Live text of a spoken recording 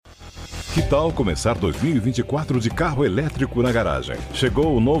Que tal começar 2024 de carro elétrico na garagem?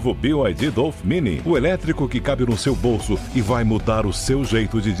 Chegou o novo BYD Dolph Mini, o elétrico que cabe no seu bolso e vai mudar o seu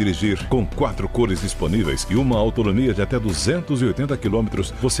jeito de dirigir. Com 4 cores disponíveis e uma autonomia de até 280 km,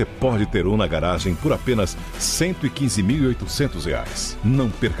 você pode ter um na garagem por apenas R$ 115.800. Não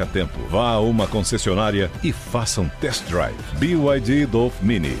perca tempo. Vá a uma concessionária e faça um test drive. BYD Dolph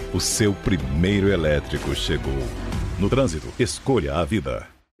Mini, o seu primeiro elétrico chegou. No trânsito, escolha a vida.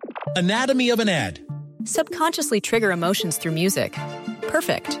 Anatomy of an ad. Subconsciously trigger emotions through music.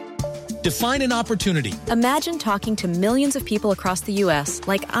 Perfect. Define an opportunity. Imagine talking to millions of people across the U.S.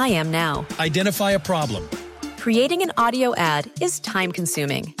 like I am now. Identify a problem. Creating an audio ad is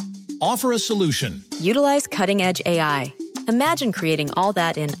time-consuming. Offer a solution. Utilize cutting-edge AI. Imagine creating all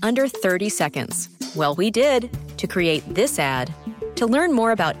that in under 30 seconds. Well, we did to create this ad. To learn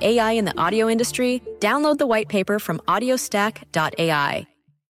more about AI in the audio industry, download the white paper from audiostack.ai.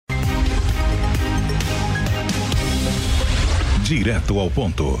 Direto ao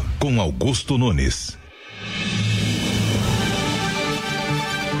ponto, com Augusto Nunes.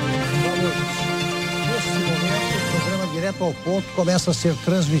 Nesse momento, o programa Direto ao Ponto começa a ser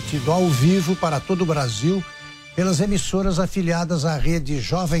transmitido ao vivo para todo o Brasil pelas emissoras afiliadas à rede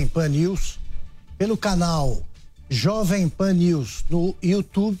Jovem Pan News, pelo canal Jovem Pan News no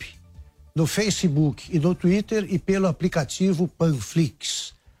YouTube, no Facebook e no Twitter e pelo aplicativo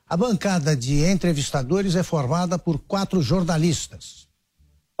Panflix. A bancada de entrevistadores é formada por 4 jornalistas.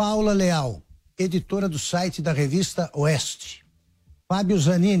 Paula Leal, editora do site da revista Oeste. Fábio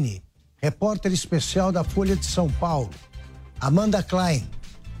Zanini, repórter especial da Folha de São Paulo. Amanda Klein,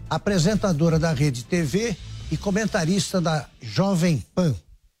 apresentadora da Rede TV e comentarista da Jovem Pan.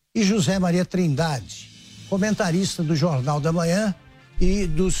 E José Maria Trindade, comentarista do Jornal da Manhã e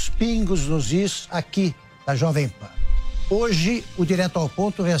dos Pingos nos Is aqui da Jovem Pan. Hoje, o Direto ao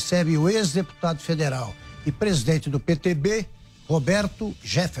Ponto recebe o ex-deputado federal e presidente do PTB, Roberto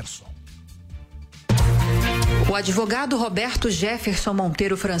Jefferson. O advogado Roberto Jefferson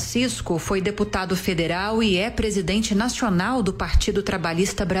Monteiro Francisco foi deputado federal e é presidente nacional do Partido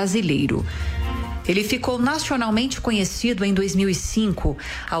Trabalhista Brasileiro. Ele ficou nacionalmente conhecido em 2005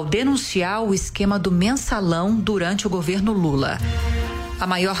 ao denunciar o esquema do mensalão durante o governo Lula. A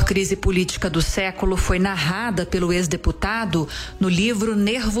maior crise política do século foi narrada pelo ex-deputado no livro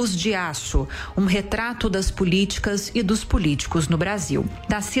Nervos de Aço, um retrato das políticas e dos políticos no Brasil.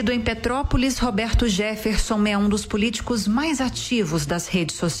 Nascido em Petrópolis, Roberto Jefferson é um dos políticos mais ativos das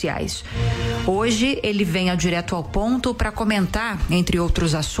redes sociais. Hoje, ele vem ao Direto ao Ponto para comentar, entre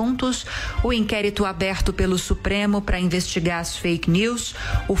outros assuntos, o inquérito aberto pelo Supremo para investigar as fake news,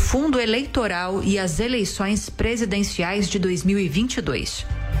 o fundo eleitoral e as eleições presidenciais de 2022.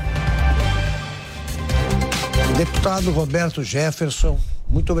 Deputado Roberto Jefferson,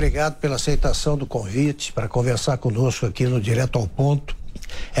 muito obrigado pela aceitação do convite para conversar conosco aqui no Direto ao Ponto.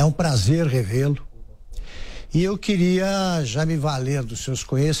 É um prazer revê-lo. E eu queria já me valer dos seus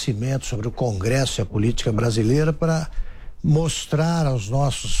conhecimentos sobre o Congresso e a política brasileira para mostrar aos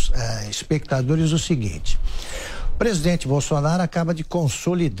nossos espectadores o seguinte. O presidente Bolsonaro acaba de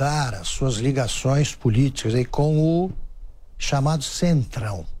consolidar as suas ligações políticas aí com o chamado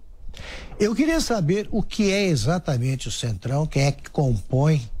Centrão. Eu queria saber o que é exatamente o Centrão, quem é que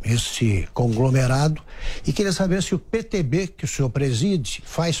compõe esse conglomerado, e queria saber se o PTB, que o senhor preside,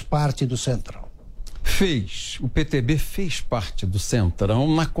 faz parte do Centrão. O PTB fez parte do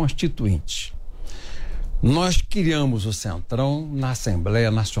Centrão na Constituinte. Nós criamos o Centrão na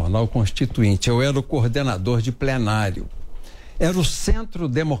Assembleia Nacional Constituinte. Eu era o coordenador de plenário. Era o Centro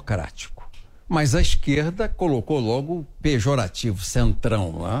Democrático. Mas a esquerda colocou logo o pejorativo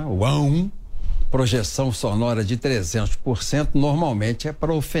Centrão, né? O ão, projeção sonora de 300%, normalmente é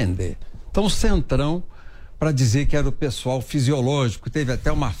para ofender. Então, Centrão, para dizer que era o pessoal fisiológico, teve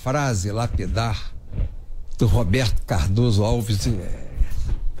até uma frase lapidar do Roberto Cardoso Alves,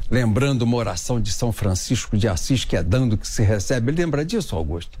 lembrando uma oração de São Francisco de Assis, que é dando que se recebe. Lembra disso,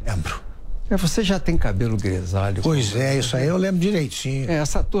 Augusto? Lembro. Você já tem cabelo grisalho. Pois é, isso aí eu lembro direitinho.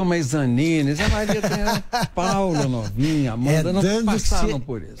 Essa turma aí, Zanini, Zé Maria tem Paula novinha, Amanda, não passaram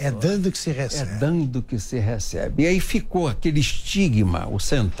por isso. É dando que se recebe. É dando que se recebe. E aí ficou aquele estigma, o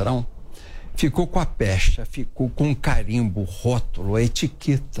Centrão, ficou com a pecha, ficou com o carimbo, o rótulo, a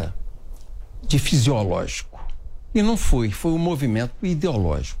etiqueta de fisiológico. E não foi um movimento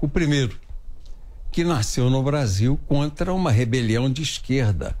ideológico. O primeiro, que nasceu no Brasil contra uma rebelião de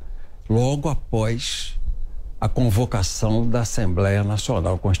esquerda, logo após a convocação da Assembleia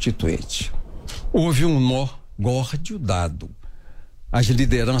Nacional Constituinte. Houve um nó górdio dado às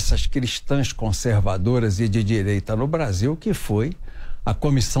lideranças cristãs conservadoras e de direita no Brasil, que foi a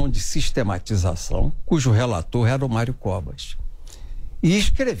Comissão de Sistematização, cujo relator era o Mário Covas. E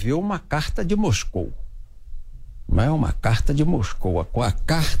escreveu uma carta de Moscou. Não é uma carta de Moscou. A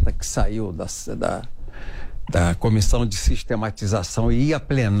carta que saiu da Comissão de Sistematização e ia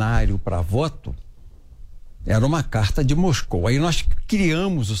plenário para voto, era uma carta de Moscou. Aí nós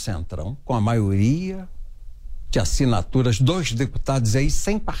criamos o Centrão com a maioria de assinaturas, 2 deputados aí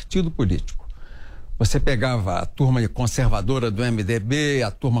sem partido político. Você pegava a turma conservadora do MDB,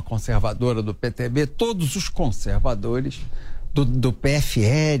 a turma conservadora do PTB, todos os conservadores do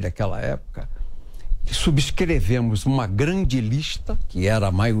PFL naquela época, e subscrevemos uma grande lista, que era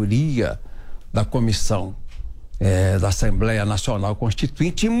a maioria da comissão da Assembleia Nacional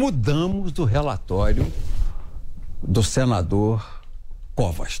Constituinte, e mudamos o relatório do senador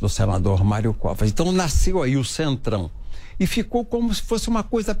Covas, do senador Mário Covas. Então nasceu aí o Centrão e ficou como se fosse uma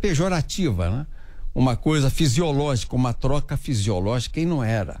coisa pejorativa, né? Uma coisa fisiológica, uma troca fisiológica, e não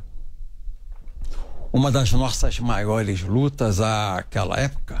era. Uma das nossas maiores lutas àquela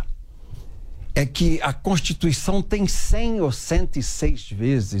época é que a Constituição tem 100 ou 106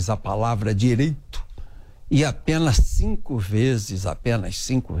 vezes a palavra direito e apenas 5 vezes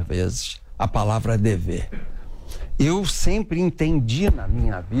a palavra dever. Eu sempre entendi na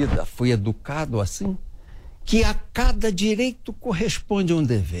minha vida, fui educado assim, que a cada direito corresponde um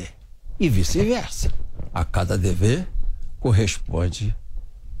dever e vice-versa. A cada dever corresponde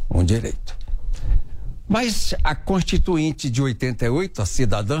um direito. Mas a Constituinte de 88, a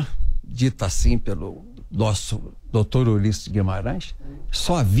cidadã, dita assim pelo nosso doutor Ulisses Guimarães,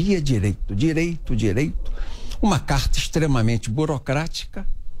 só havia direito. Uma carta extremamente burocrática,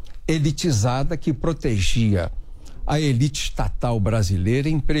 elitizada, que protegia a elite estatal brasileira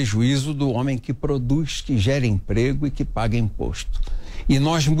em prejuízo do homem que produz, que gera emprego e que paga imposto. E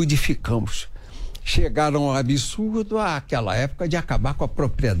nós modificamos. Chegaram ao absurdo àquela época de acabar com a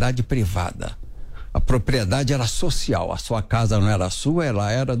propriedade privada. A propriedade era social, a sua casa não era sua,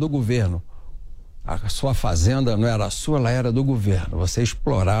 ela era do governo. A sua fazenda não era sua, ela era do governo. Você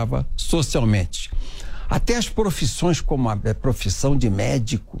explorava socialmente. Até as profissões, como a profissão de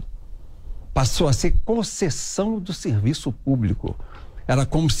médico, passou a ser concessão do serviço público. Era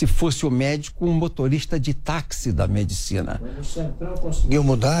como se fosse o médico um motorista de táxi da medicina. Mas o Centrão conseguiu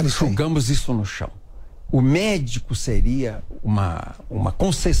mudar isso? Jogamos isso no chão. O médico seria uma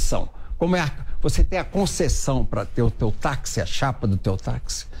concessão. Como você tem a concessão para ter o teu táxi, a chapa do teu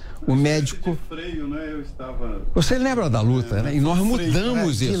táxi. O médico... De freio, né? Eu estava... Você lembra da luta, né? E nós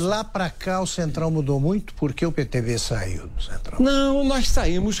mudamos isso. De lá para cá o Centrão mudou muito, porque o PTB saiu do Centrão? Não, nós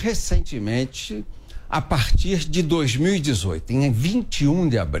saímos recentemente, a partir de 2018, em 21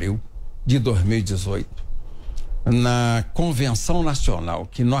 de abril de 2018, na Convenção Nacional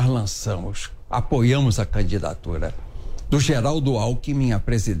que nós lançamos, apoiamos a candidatura do Geraldo Alckmin à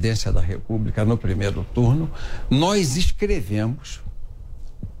presidência da República no primeiro turno, nós escrevemos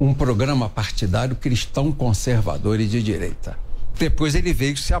um programa partidário cristão, conservador e de direita. Depois ele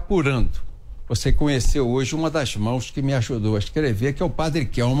veio se apurando. Você conheceu hoje uma das mãos que me ajudou a escrever, que é o padre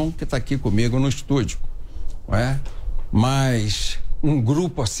Kelman, que está aqui comigo no estúdio. Não é? Mas um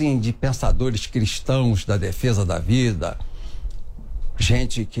grupo assim de pensadores cristãos da defesa da vida,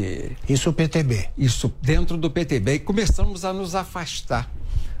 gente que... Isso o PTB? Isso dentro do PTB. E começamos a nos afastar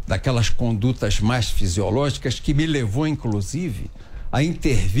daquelas condutas mais fisiológicas, que me levou, inclusive, a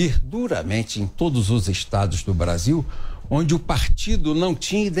intervir duramente em todos os estados do Brasil, onde o partido não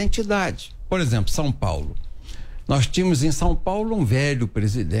tinha identidade. Por exemplo, São Paulo. Nós tínhamos em São Paulo um velho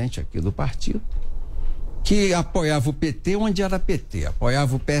presidente aqui do partido, que apoiava o PT onde era PT,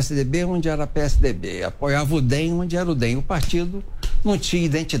 apoiava o PSDB onde era PSDB, apoiava o DEM onde era o DEM. O partido não tinha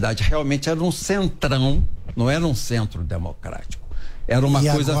identidade, realmente era um centrão, não era um centro democrático. Era uma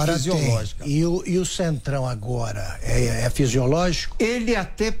coisa fisiológica. E o Centrão agora é fisiológico? Ele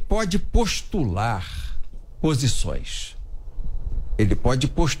até pode postular posições. Ele pode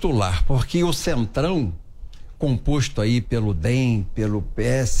postular, porque o Centrão, composto aí pelo DEM, pelo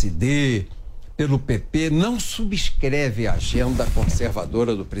PSD, pelo PP, não subscreve a agenda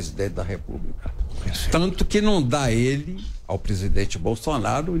conservadora do presidente da República. Tanto que não dá ele ao presidente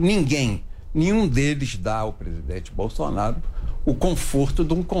Bolsonaro, nenhum deles dá ao presidente Bolsonaro o conforto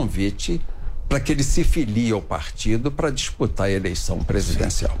de um convite para que ele se filie ao partido para disputar a eleição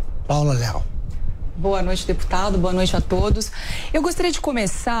presidencial. Paula Leal. Boa noite, deputado. Boa noite a todos. Eu gostaria de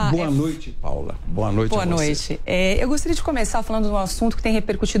começar... Boa noite, Paula. Boa noite. Boa noite. Eu gostaria de começar falando de um assunto que tem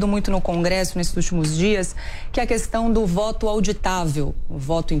repercutido muito no Congresso nesses últimos dias, que é a questão do voto auditável, o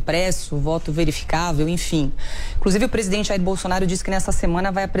voto impresso, o voto verificável, enfim. Inclusive, o presidente Jair Bolsonaro disse que nessa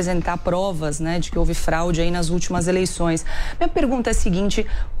semana vai apresentar provas, né, de que houve fraude aí nas últimas eleições. Minha pergunta é a seguinte: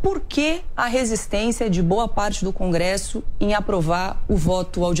 por que a resistência de boa parte do Congresso em aprovar o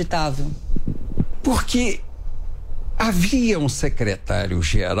voto auditável? Porque havia um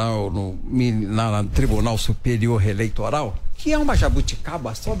secretário-geral no Tribunal Superior Eleitoral, que é uma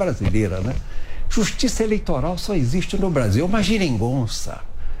jabuticaba só brasileira, né? Justiça eleitoral só existe no Brasil. É uma geringonça.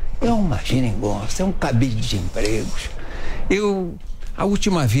 É um cabide de empregos. A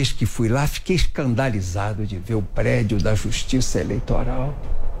última vez que fui lá, fiquei escandalizado de ver o prédio da Justiça Eleitoral.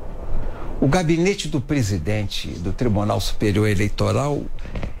 O gabinete do presidente do Tribunal Superior Eleitoral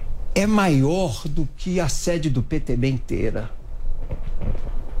é maior do que a sede do PTB inteira.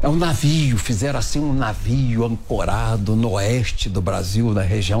 É um navio, fizeram assim um navio ancorado no oeste do Brasil, na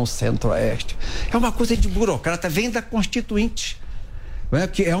região centro-oeste. É uma coisa de burocrata, vem da Constituinte.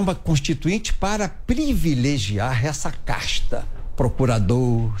 Que é uma Constituinte para privilegiar essa casta.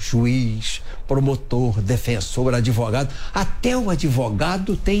 Procurador, juiz, promotor, defensor, advogado. Até o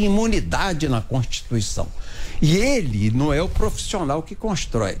advogado tem imunidade na Constituição. E ele não é o profissional que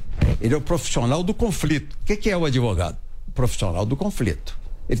constrói. Ele é o profissional do conflito. O que é o advogado? O profissional do conflito.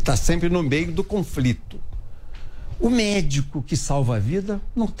 Ele está sempre no meio do conflito. O médico que salva a vida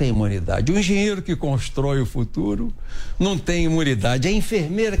não tem imunidade. O engenheiro que constrói o futuro não tem imunidade. A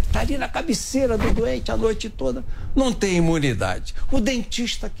enfermeira que está ali na cabeceira do doente a noite toda não tem imunidade. O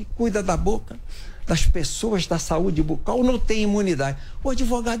dentista que cuida da boca das pessoas da saúde bucal não tem imunidade. O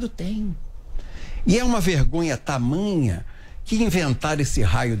advogado tem. E é uma vergonha tamanha que inventaram esse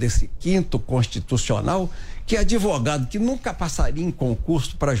raio desse quinto constitucional, que advogado que nunca passaria em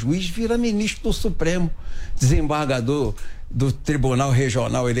concurso para juiz vira ministro do Supremo, desembargador do Tribunal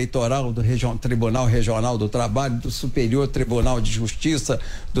Regional Eleitoral, do Tribunal Regional do Trabalho, do Superior Tribunal de Justiça,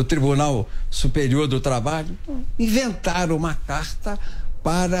 do Tribunal Superior do Trabalho. Inventaram uma carta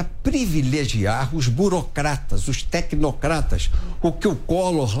para privilegiar os burocratas, os tecnocratas, o que o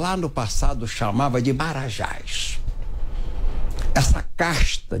Collor lá no passado chamava de marajás. Essa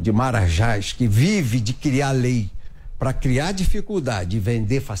casta de marajás que vive de criar lei para criar dificuldade e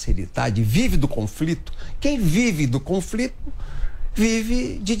vender facilidade, vive do conflito. Quem vive do conflito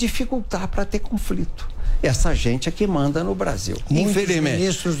vive de dificultar para ter conflito. Essa gente é que manda no Brasil, infelizmente.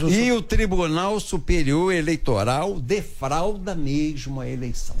 E o Tribunal Superior Eleitoral defrauda mesmo a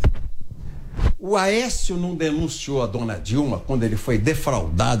eleição. O Aécio não denunciou a dona Dilma quando ele foi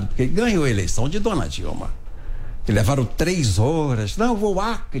defraudado, porque ele ganhou a eleição de dona Dilma. Que levaram 3 horas. Não, o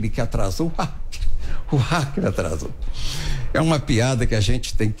Acre que atrasou. O Acre atrasou. É uma piada que a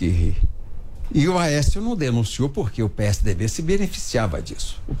gente tem que rir. E o Aécio não denunciou porque o PSDB se beneficiava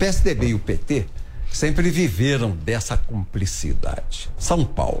disso. O PSDB e o PT sempre viveram dessa cumplicidade. São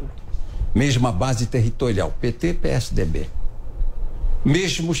Paulo, mesma base territorial, PT, PSDB.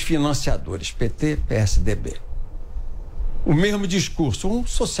 Mesmos financiadores, PT, PSDB. O mesmo discurso, um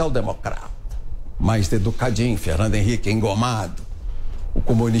social-democrata, mais educadinho, Fernando Henrique engomado, o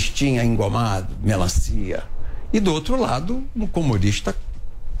comunistinha engomado, melancia. E do outro lado, um comunista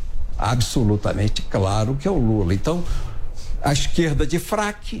absolutamente claro que é o Lula. Então, a esquerda de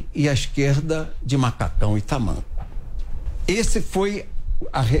fraque e a esquerda de macacão e tamanco. Essa foi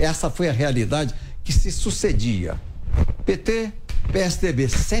a realidade que se sucedia. PT, PSDB,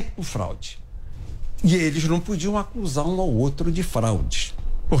 sempre com fraude. E eles não podiam acusar um ao outro de fraudes.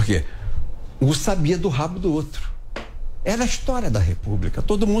 Por quê? Um sabia do rabo do outro. Era a história da República.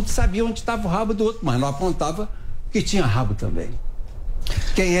 Todo mundo sabia onde estava o rabo do outro, mas não apontava que tinha rabo também.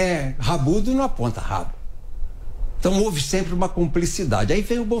 Quem é rabudo não aponta rabo. Então houve sempre uma cumplicidade. Aí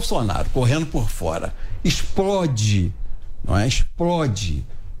vem o Bolsonaro correndo por fora. Explode, não é? Explode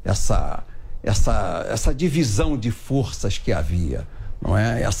essa divisão de forças que havia, não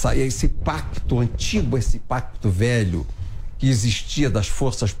é? Esse pacto antigo, esse pacto velho que existia das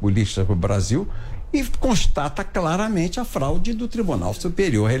forças políticas no Brasil, e constata claramente a fraude do Tribunal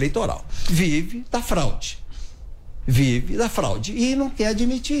Superior Eleitoral. Vive da fraude. Vive da fraude. E não quer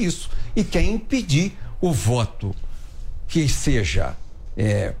admitir isso. E quer impedir o voto que seja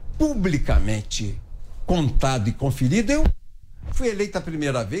publicamente contado e conferido. Eu fui eleita a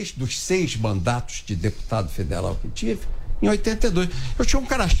primeira vez dos 6 mandatos de deputado federal que tive, em 82. Eu tinha um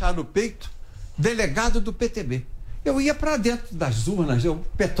crachá no peito, delegado do PTB. Eu ia para dentro das urnas,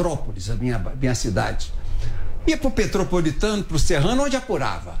 Petrópolis, a minha cidade. Ia para o Petropolitano, para o Serrano, onde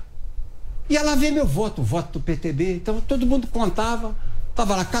apurava. Ia lá ver meu voto, o voto do PTB. Então todo mundo contava,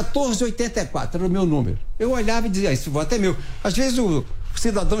 estava lá 1484, era o meu número. Eu olhava e dizia, esse voto é meu. Às vezes o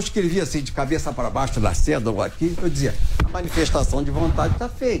cidadão escrevia assim, de cabeça para baixo da cédula aqui, eu dizia, a manifestação de vontade está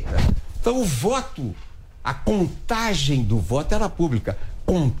feita. Então o voto, a contagem do voto era pública.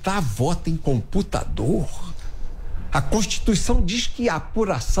 Contar voto em computador? A Constituição diz que a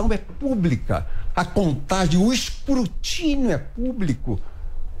apuração é pública, a contagem, o escrutínio é público.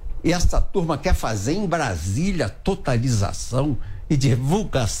 E essa turma quer fazer em Brasília totalização e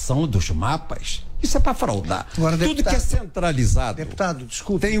divulgação dos mapas. Isso é para fraudar. Agora, tudo que é centralizado, deputado,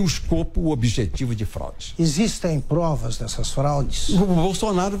 desculpe, tem o escopo, o objetivo de fraude. Existem provas dessas fraudes? O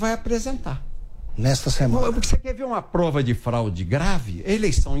Bolsonaro vai apresentar. Nesta semana. Você quer ver uma prova de fraude grave?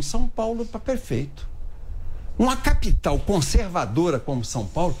 Eleição em São Paulo para prefeito. Uma capital conservadora como São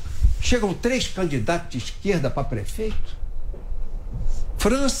Paulo, chegam 3 candidatos de esquerda para prefeito.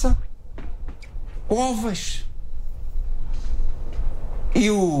 França, Covas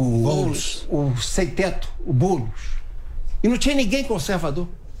e o sem teto, o Boulos. E não tinha ninguém conservador.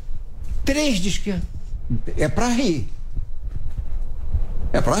 3 de esquerda. É para rir.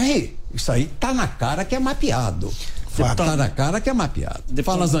 É para rir. Isso aí tá na cara que é mapeado. Tá na cara que é mapeado.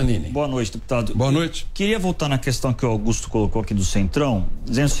 Fala, Zanini. Boa noite, deputado. Boa noite. Queria voltar na questão que o Augusto colocou aqui do Centrão,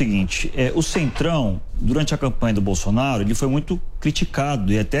 dizendo o seguinte, o Centrão, durante a campanha do Bolsonaro, ele foi muito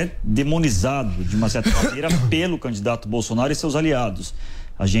criticado e até demonizado, de uma certa maneira, pelo candidato Bolsonaro e seus aliados.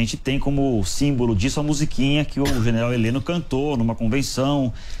 A gente tem como símbolo disso a musiquinha que o general Heleno cantou numa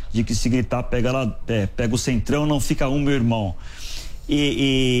convenção, de que se gritar pega o Centrão, não fica meu irmão.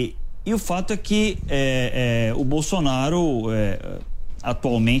 E o fato é que o Bolsonaro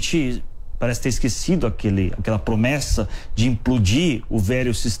atualmente parece ter esquecido aquela promessa de implodir o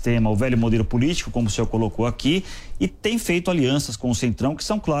velho sistema, o velho modelo político, como o senhor colocou aqui, e tem feito alianças com o Centrão, que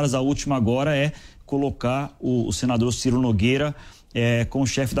são claras. A última agora é colocar o senador Ciro Nogueira como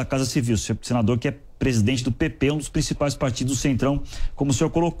chefe da Casa Civil, senador que é presidente do PP, um dos principais partidos do Centrão, como o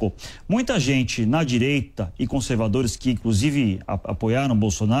senhor colocou. Muita gente na direita e conservadores que inclusive apoiaram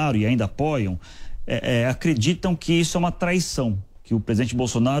Bolsonaro e ainda apoiam, acreditam que isso é uma traição, que o presidente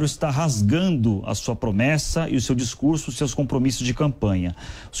Bolsonaro está rasgando a sua promessa e o seu discurso, os seus compromissos de campanha.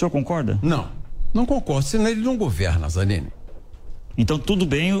 O senhor concorda? Não concordo, senão ele não governa, Zanini. Então tudo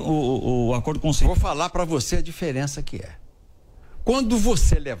bem o acordo com o Centrão. Vou falar para você a diferença que é. Quando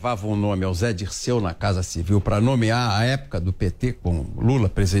você levava o nome ao Zé Dirceu na Casa Civil para nomear a época do PT com Lula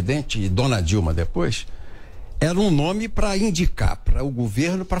presidente e Dona Dilma depois, era um nome para indicar para o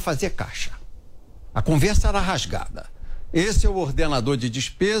governo para fazer caixa. A conversa era rasgada. Esse é o ordenador de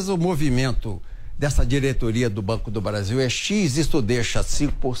despesa, o movimento dessa diretoria do Banco do Brasil é X, isso deixa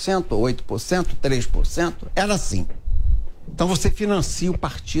 5%, 8%, 3%. Era assim. Então você financia o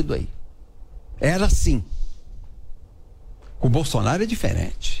partido aí. Era assim. Com o Bolsonaro é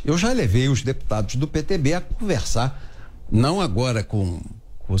diferente. Eu já levei os deputados do PTB a conversar, não agora com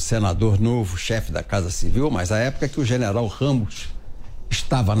o senador novo, chefe da Casa Civil, mas a época que o general Ramos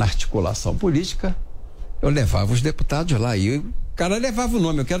estava na articulação política, eu levava os deputados lá e o cara levava o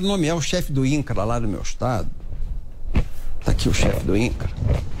nome. Eu quero nomear o chefe do INCRA lá no meu estado. Está aqui o chefe do INCRA.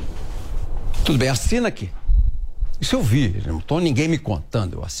 Tudo bem, assina aqui. Isso eu vi, não estou ninguém me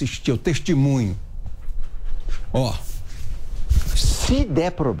contando, eu assisti, eu testemunho. Se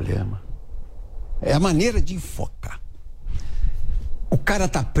der problema, é a maneira de enfocar. O cara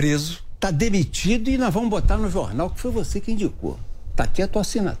tá preso, tá demitido e nós vamos botar no jornal que foi você que indicou. Tá aqui a tua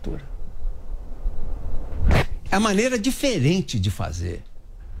assinatura. É a maneira diferente de fazer.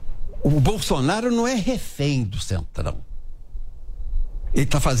 O Bolsonaro não é refém do Centrão. Ele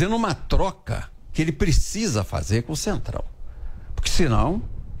tá fazendo uma troca que ele precisa fazer com o Centrão. Porque senão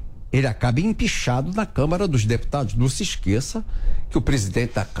ele acaba empichado na Câmara dos Deputados. Não se esqueça que o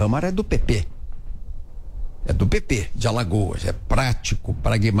presidente da Câmara é do PP. É do PP, de Alagoas. É prático,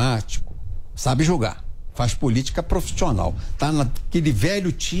 pragmático, sabe jogar, faz política profissional. Está naquele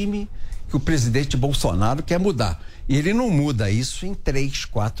velho time que o presidente Bolsonaro quer mudar. E ele não muda isso em 3,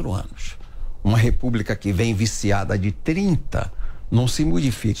 4 anos. Uma república que vem viciada de 30 não se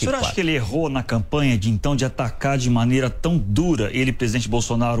modifica. O senhor acha que ele errou na campanha de atacar de maneira tão dura, ele, presidente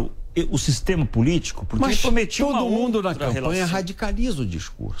Bolsonaro, o sistema político? Porque mas ele prometiu todo mundo na campanha radicaliza o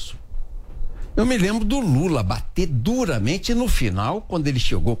discurso. Eu me lembro do Lula bater duramente e no final, quando ele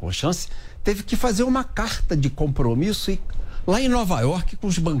chegou com chance, teve que fazer uma carta de compromisso e lá em Nova York com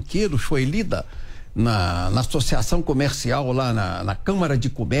os banqueiros, foi lida na associação comercial lá na Câmara de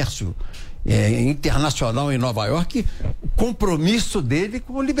Comércio Internacional em Nova York, o compromisso dele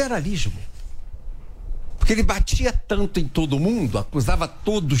com o liberalismo. Porque Porque ele batia tanto em todo mundo, acusava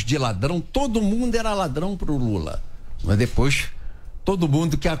todos de ladrão, todo mundo era ladrão pro Lula. Mas depois, todo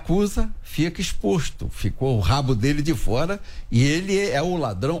mundo que acusa fica exposto, ficou o rabo dele de fora e ele é o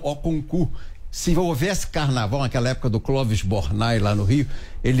ladrão au concurso. Se houvesse carnaval naquela época do Clóvis Bornai lá no Rio,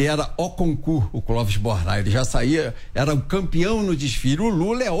 ele era au concurso, o Clóvis Bornai, ele já saía, era o campeão no desfile. O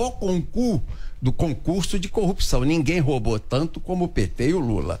Lula é au concurso do concurso de corrupção. Ninguém roubou tanto como o PT e o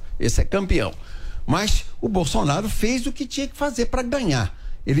Lula. Esse é campeão. Mas o Bolsonaro fez o que tinha que fazer para ganhar.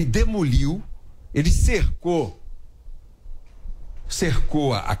 Ele demoliu, ele cercou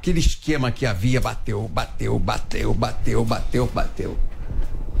aquele esquema que havia, bateu.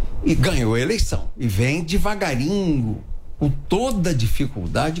 E ganhou a eleição. E vem devagarinho, com toda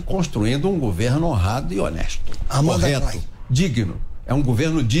dificuldade, construindo um governo honrado e honesto. Correto, digno. É um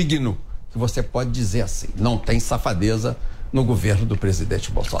governo digno, que você pode dizer assim. Não tem safadeza no governo do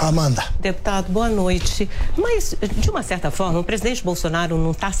presidente Bolsonaro. Amanda. Deputado, boa noite. Mas, de uma certa forma, o presidente Bolsonaro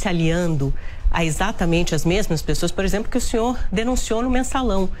não está se aliando a exatamente as mesmas pessoas, por exemplo, que o senhor denunciou no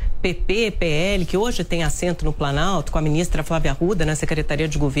Mensalão. PP, PL, que hoje tem assento no Planalto, com a ministra Flávia Arruda na Secretaria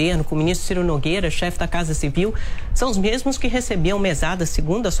de Governo, com o ministro Ciro Nogueira, chefe da Casa Civil, são os mesmos que recebiam mesada,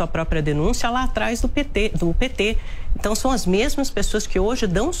 segundo a sua própria denúncia, lá atrás do PT. Então, são as mesmas pessoas que hoje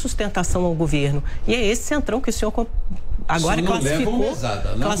dão sustentação ao governo. E é esse centrão que o senhor agora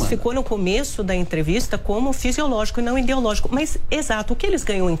classificou no começo da entrevista como fisiológico e não ideológico. Mas, exato, o que eles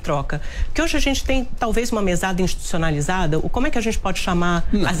ganham em troca? Porque hoje a gente tem talvez uma mesada institucionalizada. Como é que a gente pode chamar,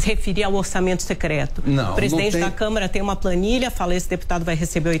 a se referir ao orçamento secreto? Não, o presidente da Câmara tem uma planilha, fala, esse deputado vai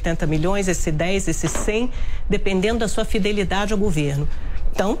receber 80 milhões, esse 10, esse 100, dependendo da sua fidelidade ao governo.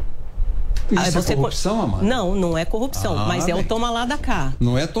 Então... Isso é corrupção, Amanda? Não, não é corrupção, mas é o toma lá da cá.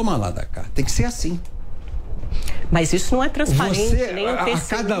 Não é toma lá da cá, tem que ser assim. Mas isso não é transparente, nem um terceiro. A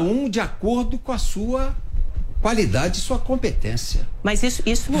cada um de acordo com a sua qualidade e sua competência. Mas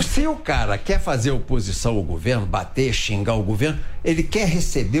isso não... Se o cara quer fazer oposição ao governo, bater, xingar o governo, ele quer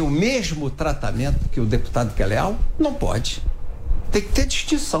receber o mesmo tratamento que o deputado que é leal? Não pode. Tem que ter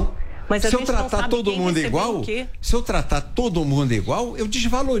distinção. Mas se eu tratar todo mundo igual, eu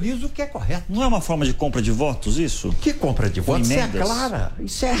desvalorizo o que é correto. Não é uma forma de compra de votos isso? Que compra de votos? Isso é clara.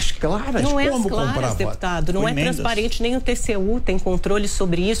 Isso é as claras. Não como é as claras, comprar deputado. voto? Não é transparente, nem o TCU tem controle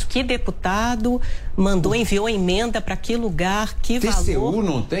sobre isso. Que deputado mandou, enviou emenda para que lugar, que valor? TCU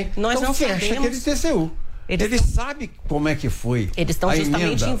não tem? Nós então não fecha aquele TCU. Ele sabe como é que foi. Eles estão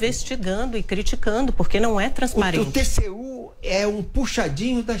justamente investigando e criticando, porque não é transparente. O TCU é um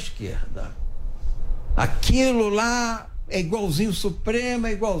puxadinho da esquerda. Aquilo lá é igualzinho o Supremo,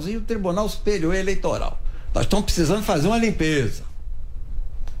 é igualzinho o Tribunal Superior Eleitoral. Nós estamos precisando fazer uma limpeza.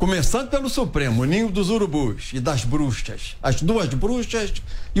 Começando pelo Supremo, o ninho dos urubus e das bruxas. As 2 bruxas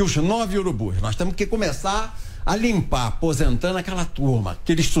e os 9 urubus. Nós temos que começar a limpar, aposentando aquela turma,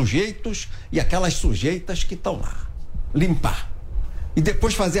 aqueles sujeitos e aquelas sujeitas que estão lá. Limpar. E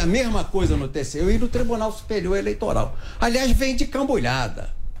depois fazer a mesma coisa no TCU e no Tribunal Superior Eleitoral. Aliás, vem de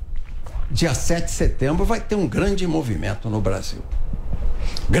cambulhada. Dia 7 de setembro vai ter um grande movimento no Brasil.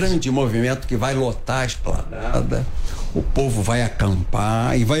 Grande movimento que vai lotar a esplanada, o povo vai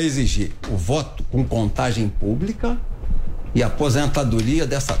acampar e vai exigir o voto com contagem pública e a aposentadoria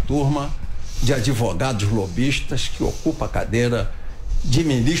dessa turma de advogados lobistas que ocupa a cadeira de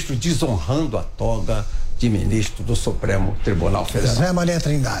ministro, desonrando a toga de ministro do Supremo Tribunal Federal. Zé Maria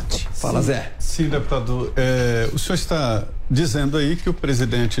Trindade. Fala, Zé. Sim, deputado. O senhor está dizendo aí que o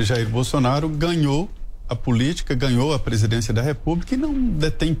presidente Jair Bolsonaro ganhou a política, ganhou a presidência da República e não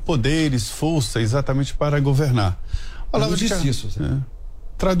detém poderes, força exatamente para governar. Olavo disse isso, Zé.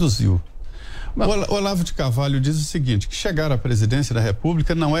 Traduziu. O Olavo de Carvalho diz o seguinte, que chegar à presidência da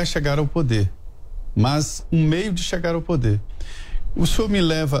República não é chegar ao poder, mas um meio de chegar ao poder. O senhor me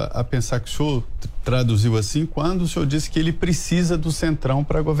leva a pensar que o senhor traduziu assim quando o senhor disse que ele precisa do centrão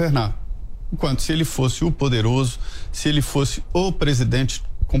para governar. Enquanto se ele fosse o poderoso, se ele fosse o presidente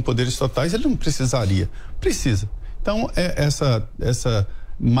com poderes totais, ele não precisaria. Precisa. Então, essa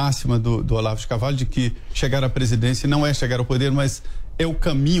máxima do Olavo de Carvalho de que chegar à presidência não é chegar ao poder, mas é o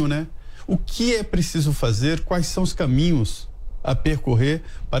caminho, né? O que é preciso fazer? Quais são os caminhos a percorrer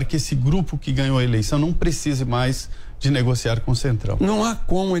para que esse grupo que ganhou a eleição não precise mais de negociar com o Centrão? Não há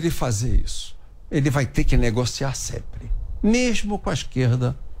como ele fazer isso. Ele vai ter que negociar sempre. Mesmo com a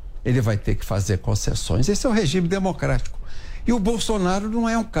esquerda, ele vai ter que fazer concessões. Esse é o regime democrático. E o Bolsonaro não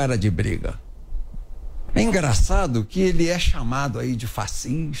é um cara de briga. É engraçado que ele é chamado aí de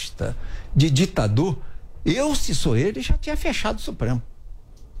fascista, de ditador. Se sou ele, já tinha fechado o Supremo.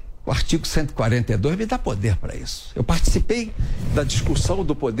 O artigo 142 me dá poder para isso. Eu participei da discussão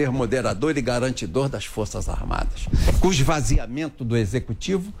do poder moderador e garantidor das Forças Armadas, com o esvaziamento do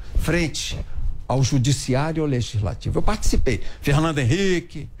Executivo frente ao Judiciário e ao Legislativo. Eu participei. Fernando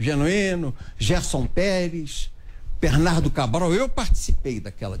Henrique, Genuíno, Gerson Pérez, Bernardo Cabral, eu participei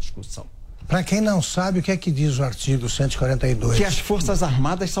daquela discussão. Para quem não sabe, o que é que diz o artigo 142? Que as Forças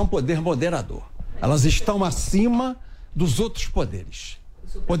Armadas são poder moderador. Elas estão acima dos outros poderes.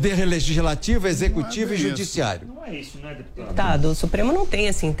 Poder legislativo, executivo e judiciário. Não é isso, né, deputado? Deputado, o Supremo não tem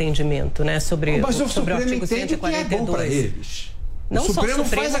esse entendimento, né, sobre o artigo 142. É bom para eles. Não o Supremo só o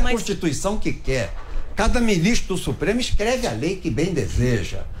Supremo, faz a Constituição que quer. Cada ministro do Supremo escreve a lei que bem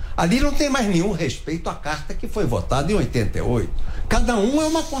deseja. Ali não tem mais nenhum respeito à carta que foi votada em 88. Cada um é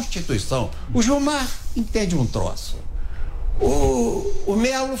uma Constituição. O Gilmar entende um troço. O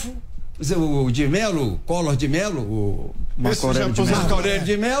Melo, o de Melo, Collor de Melo, o Marco Aurélio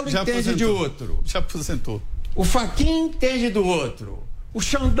de Melo entende de outro. Já aposentou. O Fachin entende do outro. O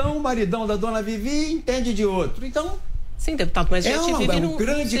Xandão, maridão da dona Vivi, entende de outro. Então, sim, deputado, mas a gente vive num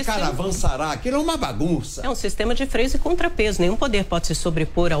grande caravançará, aquilo é uma bagunça. É um sistema de freios e contrapeso. Nenhum poder pode se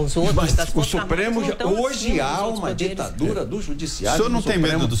sobrepor aos outros. Mas o Supremo, hoje há uma ditadura do Judiciário. O senhor não tem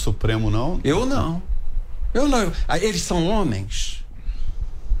medo do Supremo, não? Eu não. Eles são homens.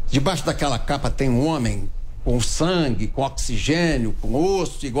 Debaixo daquela capa tem um homem com sangue, com oxigênio, com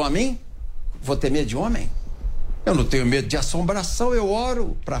osso, igual a mim. Vou ter medo de homem? Eu não tenho medo de assombração, eu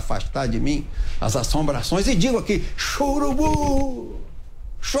oro para afastar de mim as assombrações e digo aqui, chorubu,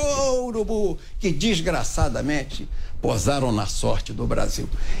 que desgraçadamente posaram na sorte do Brasil.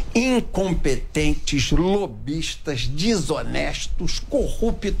 Incompetentes, lobistas, desonestos,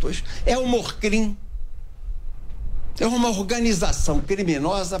 corruptos. É o Morcrim. É uma organização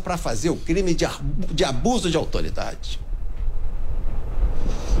criminosa para fazer o crime de abuso de autoridade.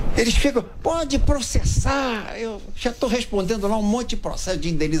 Eles ficam, pode processar. Eu já estou respondendo lá um monte de processo de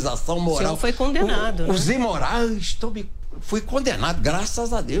indenização moral. O senhor foi condenado, né? Os imorais, fui condenado,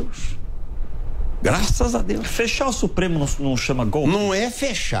 graças a Deus. Graças a Deus. Fechar o Supremo não chama golpe? Não é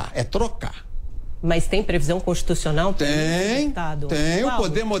fechar, é trocar. Mas tem previsão constitucional? Tem. O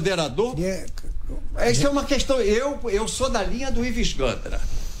poder moderador. Isso é uma questão. Eu sou da linha do Ives Gandra.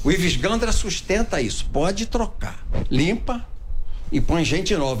 O Ives Gandra sustenta isso. Pode trocar. Limpa e põe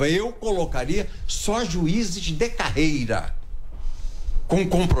gente nova. Eu colocaria só juízes de carreira, com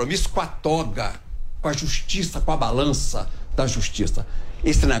compromisso com a toga, com a justiça, com a balança da justiça.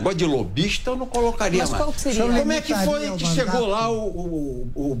 Esse negócio de lobista eu não colocaria mais. Qual seria? Como é que foi que chegou lá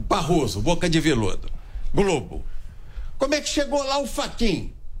o Barroso, boca de veludo, Globo? Como é que chegou lá o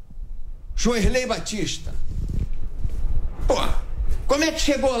Fachin, Joerley Batista? Como é que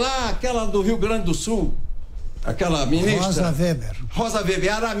chegou lá aquela do Rio Grande do Sul? Aquela ministra Rosa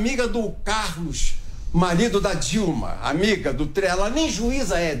Weber era amiga do Carlos, marido da Dilma, amiga do ela nem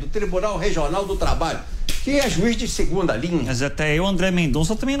juíza do Tribunal Regional do Trabalho, que é juiz de segunda linha. Mas até o André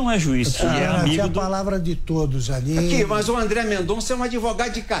Mendonça também não é juiz, é amigo a palavra de todos ali. Aqui, mas o André Mendonça é um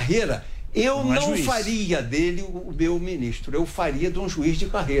advogado de carreira. Eu não faria dele o meu ministro, eu faria de um juiz de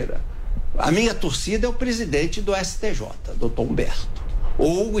carreira. A minha torcida é o presidente do STJ, doutor Humberto,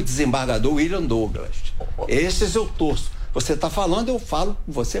 ou o desembargador William Douglas. Esses eu torço. Você está falando, eu falo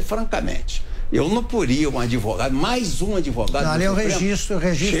com você francamente. Eu não poria um advogado, mais um advogado. Ali é o registro.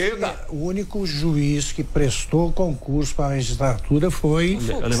 Chega. O único juiz que prestou concurso para a magistratura foi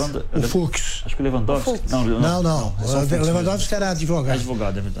o Fux. Acho que o Lewandowski. Não. O Lewandowski era advogado.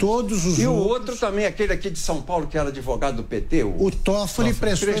 Advogado, é verdade. Todos os e o outro também, aquele aqui de São Paulo, que era advogado do PT. O Toffoli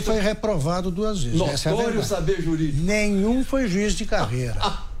prestou e foi reprovado 2 vezes. Notório saber jurídico. Nenhum foi juiz de carreira.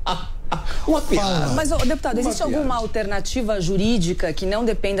 Uma piada. Mas, deputado, existe alguma alternativa jurídica que não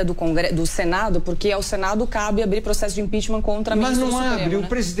dependa do Senado? Porque ao Senado cabe abrir processo de impeachment contra ministro do Supremo. Mas não abre. Né? O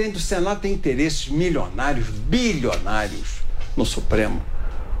presidente do Senado tem interesses milionários, bilionários no Supremo.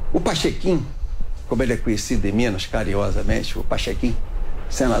 O Pachequim, como ele é conhecido em Minas, carinhosamente, o Pachequim,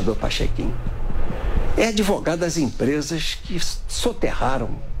 senador Pachequim, é advogado das empresas que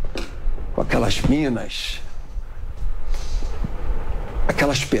soterraram com aquelas minas,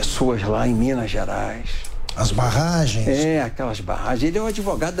 aquelas pessoas lá em Minas Gerais. As barragens. Aquelas barragens. Ele é o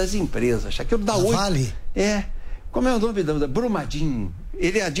advogado das empresas. Aquilo dá Vale. Como é o nome da Brumadinho?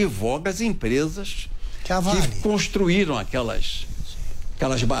 Ele advoga as empresas que construíram aquelas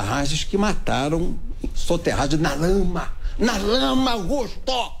barragens que mataram soterrados na lama,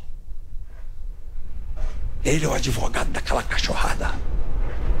 Augusto. Ele é o advogado daquela cachorrada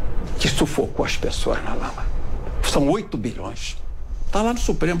que sufocou as pessoas na lama. São 8 bilhões. Está lá no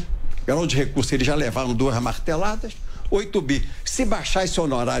Supremo. Grau de recurso, eles já levaram 2 marteladas, 8 bi. Se baixar esse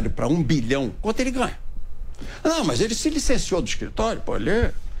honorário para 1 bilhão, quanto ele ganha? Não, mas ele se licenciou do escritório, pô, ele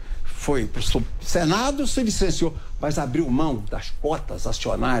foi para o Senado, se licenciou, mas abriu mão das cotas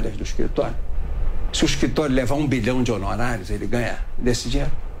acionárias do escritório. Se o escritório levar 1 bilhão de honorários, ele ganha desse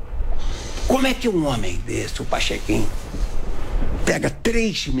dinheiro. Como é que um homem desse, o Pachequinho, pega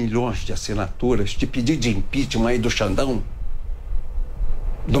 3 milhões de assinaturas de pedido de impeachment aí do Xandão,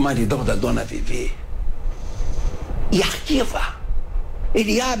 do maridão da dona Vivi, e arquiva?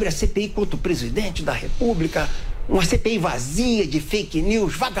 Ele abre a CPI contra o presidente da República, uma CPI vazia de fake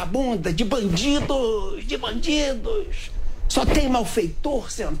news, vagabunda, de bandidos, Só tem malfeitor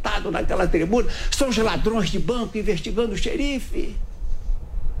sentado naquela tribuna, são os ladrões de banco investigando o xerife.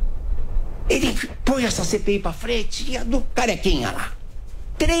 Ele põe essa CPI para frente e a do Carequinha lá.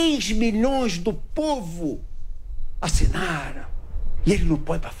 3 milhões do povo assinaram. E ele não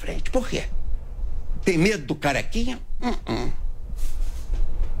põe para frente. Por quê? Tem medo do Carequinha?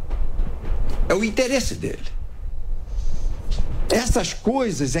 É o interesse dele. Essas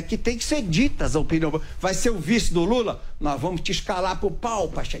coisas é que tem que ser ditas, a opinião. Vai ser o vice do Lula? Nós vamos te escalar pro pau,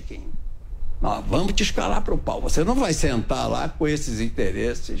 Pachequinho. Nós vamos te escalar pro pau. Você não vai sentar lá com esses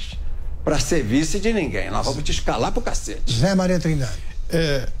interesses para ser vice de ninguém. Nós vamos te escalar pro cacete. Zé Maria Trindade.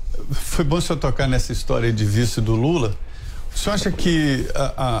 Foi bom o senhor tocar nessa história de vice do Lula. O senhor acha que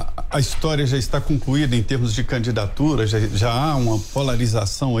a história já está concluída em termos de candidatura? Já há uma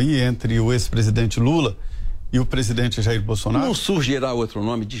polarização aí entre o ex-presidente Lula e o presidente Jair Bolsonaro? Não surgirá outro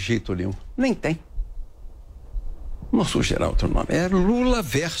nome de jeito nenhum. Nem tem. Não surgirá outro nome. É Lula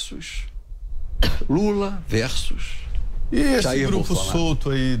versus E esse Jair grupo Bolsonaro. solto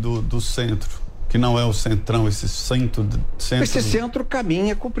aí do centro, que não é o centrão, esse centro... Esse centro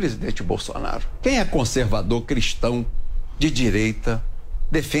caminha com o presidente Bolsonaro. Quem é conservador, cristão, de direita,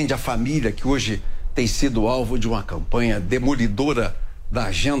 defende a família, que hoje tem sido alvo de uma campanha demolidora da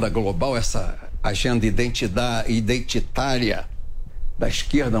agenda global, essa agenda identitária da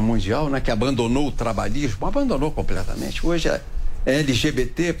esquerda mundial, né, que abandonou o trabalhismo, abandonou completamente. Hoje é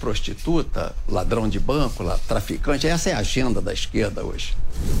LGBT, prostituta, ladrão de banco, traficante. Essa é a agenda da esquerda hoje.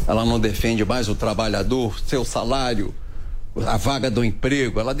 Ela não defende mais o trabalhador, seu salário, a vaga do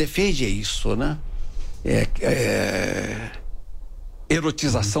emprego. Ela defende isso, né?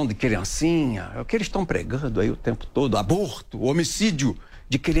 Erotização de criancinha, é o que eles estão pregando aí o tempo todo. Aborto, homicídio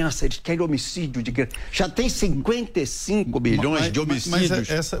de criança, eles querem homicídio de criança. Já tem 55 milhões de homicídios.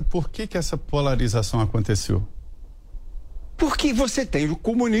 Mas por que essa polarização aconteceu? Porque você tem o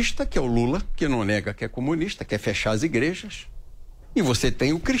comunista, que é o Lula, que não nega que é comunista, quer fechar as igrejas. E você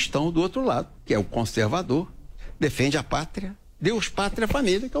tem o cristão do outro lado, que é o conservador, defende a pátria, Deus, pátria,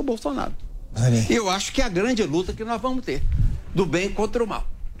 família, que é o Bolsonaro. Eu acho que é a grande luta que nós vamos ter, do bem contra o mal.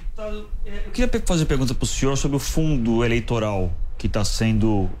 Eu queria fazer uma pergunta para o senhor sobre o fundo eleitoral que está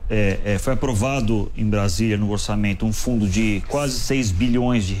sendo, foi aprovado em Brasília no orçamento, um fundo de quase 6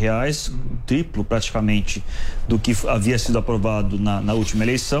 bilhões de reais, triplo praticamente do que havia sido aprovado na última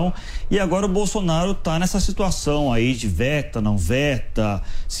eleição, e agora o Bolsonaro está nessa situação aí de veta, não veta,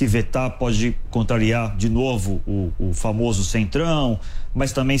 se vetar pode contrariar de novo o famoso centrão,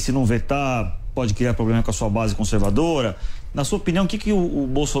 mas também se não vetar pode criar problema com a sua base conservadora. Na sua opinião, o que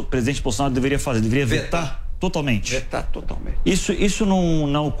o presidente Bolsonaro deveria fazer? Deveria vetar? Totalmente. Vetar totalmente. Isso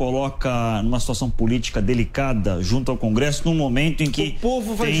não o coloca numa situação política delicada junto ao Congresso, num momento em que... O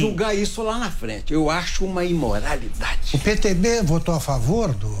povo vai julgar isso lá na frente. Eu acho uma imoralidade. O PTB votou a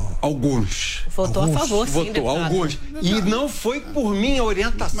favor do... Alguns. Votou a favor, sim, votou, deputado. alguns. E não foi por minha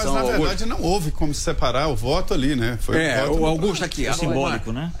orientação. Mas, na verdade, não houve como separar o voto ali, né? Foi o Augusto aqui. É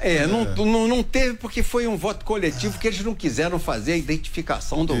simbólico, né? Não teve porque foi um voto coletivo que eles não quiseram fazer a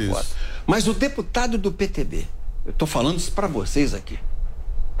identificação do voto. Mas o deputado do PTB, eu estou falando isso para vocês aqui,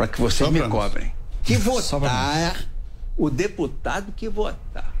 para que vocês me cobrem, que votar, o deputado que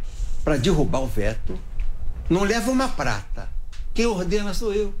votar para derrubar o veto, não leva uma prata. Quem ordena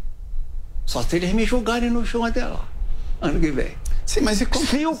sou eu. Só se eles me julgarem no chão até lá, ano que vem. Sim, mas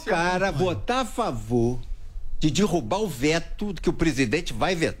se o cara votar a favor de derrubar o veto, que o presidente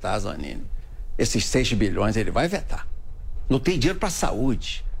vai vetar, Zanini, esses 6 bilhões ele vai vetar. Não tem dinheiro para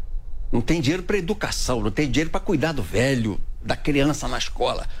saúde. Não tem dinheiro para educação, não tem dinheiro para cuidar do velho, da criança na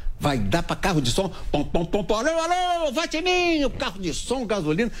escola. Vai dar para carro de som, alô, vote em mim, carro de som,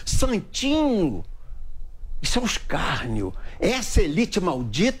 gasolina, santinho. Isso é um escárnio. Essa elite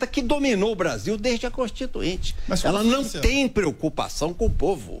maldita que dominou o Brasil desde a Constituinte. Ela não tem preocupação com o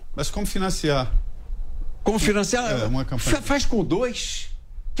povo. Mas como financiar? Como financiar? Uma campanha. Faz com 2.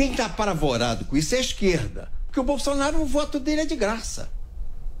 Quem está apavorado com isso é a esquerda. Porque o Bolsonaro, o voto dele é de graça.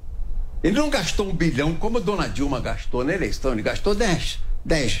 Ele não gastou 1 bilhão como a dona Dilma gastou na eleição. Ele gastou 10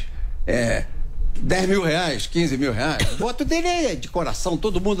 mil reais, 15 mil reais. O voto dele é de coração.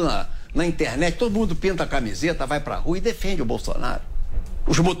 Todo mundo na internet, todo mundo pinta a camiseta, vai pra rua e defende o Bolsonaro.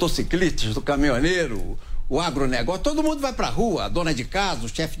 Os motociclistas, o caminhoneiro, o agronegócio, todo mundo vai pra rua. A dona de casa, o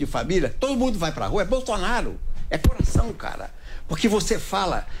chefe de família, todo mundo vai pra rua. É Bolsonaro. É coração, cara. Porque você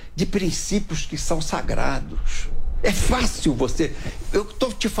fala de princípios que são sagrados. É fácil você... Eu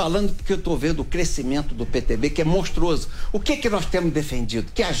estou te falando porque eu estou vendo o crescimento do PTB, que é monstruoso. O que nós temos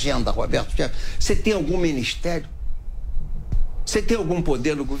defendido? Que agenda, Roberto? Você tem algum ministério? Você tem algum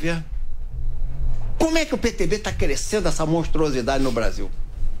poder no governo? Como é que o PTB está crescendo essa monstruosidade no Brasil?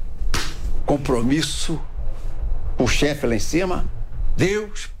 Compromisso, o chefe lá em cima,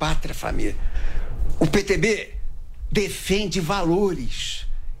 Deus, pátria, família. O PTB defende valores.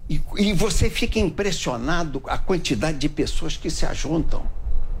 E você fica impressionado com a quantidade de pessoas que se ajuntam,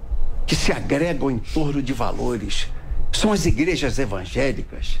 que se agregam em torno de valores. São as igrejas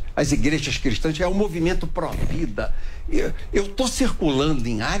evangélicas, as igrejas cristãs, é o movimento pró-vida. Eu estou circulando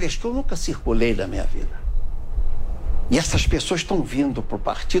em áreas que eu nunca circulei na minha vida. E essas pessoas estão vindo para o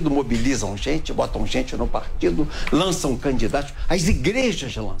partido, mobilizam gente, botam gente no partido, lançam candidatos. As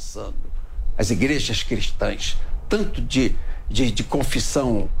igrejas lançando, as igrejas cristãs, tanto de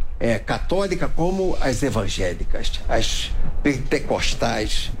confissão católica como as evangélicas, as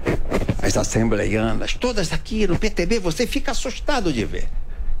pentecostais, as assembleianas, todas aqui no PTB, você fica assustado de ver.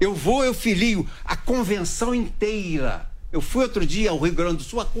 Eu filio a convenção inteira. Eu fui outro dia ao Rio Grande do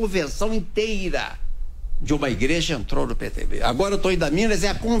Sul, a convenção inteira de uma igreja entrou no PTB. Agora eu estou indo a Minas, é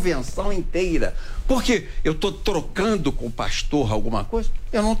a convenção inteira. Porque eu estou trocando com o pastor alguma coisa,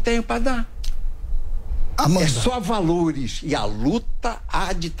 eu não tenho para dar. Amanda. É só valores. E a luta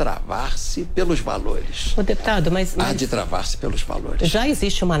há de travar-se pelos valores. Ô, deputado, mas há de travar-se pelos valores. Já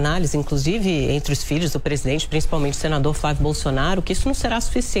existe uma análise, inclusive, entre os filhos do presidente, principalmente o senador Flávio Bolsonaro, que isso não será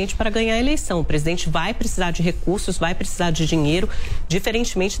suficiente para ganhar a eleição. O presidente vai precisar de recursos, vai precisar de dinheiro,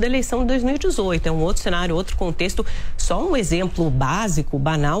 diferentemente da eleição de 2018. É um outro cenário, outro contexto. Só um exemplo básico,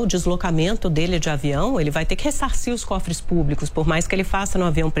 banal, o deslocamento dele de avião, ele vai ter que ressarcir os cofres públicos, por mais que ele faça no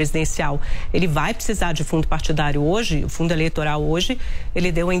avião presidencial. Ele vai precisar de fundo partidário hoje, o fundo eleitoral hoje,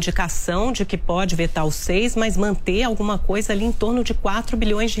 ele deu a indicação de que pode vetar os 6, mas manter alguma coisa ali em torno de 4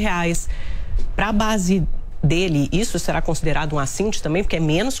 bilhões de reais. Para a base dele, isso será considerado um assinte também, porque é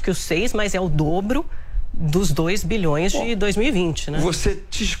menos que os 6, mas é o dobro dos 2 bilhões de 2020, né? Você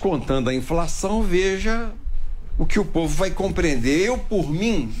descontando a inflação, veja o que o povo vai compreender. Eu, por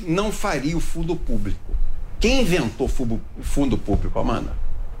mim, não faria o fundo público. Quem inventou o fundo público, Amanda?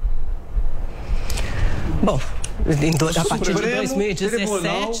 Bom, a partir de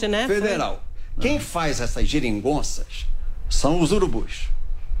 2017, né? Federal. Quem faz essas geringonças são os urubus.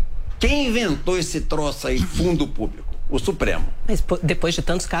 Quem inventou esse troço aí, fundo público? O Supremo. Mas depois de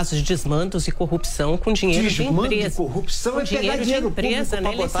tantos casos de desmandos e corrupção com dinheiro de empresa. Desmando e corrupção é pegar dinheiro público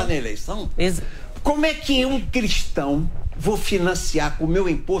para botar na eleição? Como é que eu, cristão, vou financiar com o meu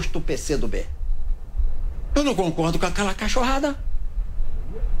imposto o PCdoB? Eu não concordo com aquela cachorrada.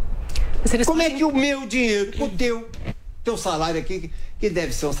 Como é que o meu dinheiro, o teu salário aqui, que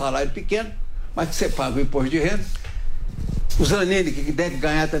deve ser um salário pequeno, mas que você paga o imposto de renda, o Zanini, que deve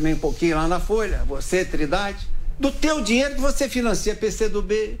ganhar também um pouquinho lá na Folha, você, Trindade, do teu dinheiro que você financia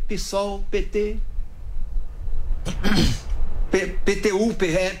PCdoB, PSOL, PT, PTU,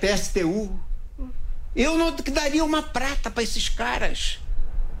 PSTU. Eu não daria uma prata para esses caras.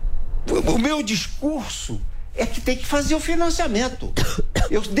 O meu discurso é que tem que fazer o financiamento.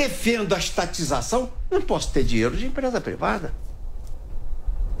 Eu defendo a estatização, não posso ter dinheiro de empresa privada.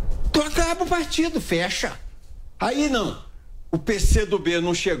 Tu acaba o partido, fecha. Aí não. O PCdoB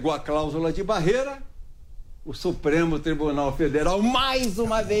não chegou à cláusula de barreira, o Supremo Tribunal Federal, mais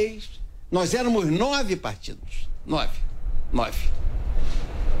uma vez, nós éramos 9 partidos. 9.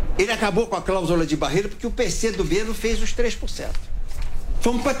 Ele acabou com a cláusula de barreira porque o PCdoB não fez os 3%.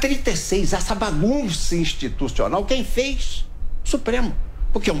 Fomos para 36, essa bagunça institucional, quem fez? O Supremo,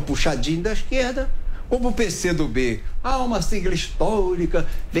 porque é um puxadinho da esquerda, como o PCdoB, uma sigla histórica,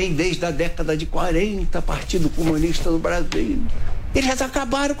 vem desde a década de 40, Partido Comunista do Brasil. Eles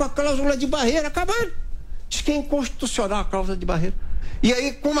acabaram com a cláusula de barreira, acabaram. Diz que é inconstitucional a cláusula de barreira. E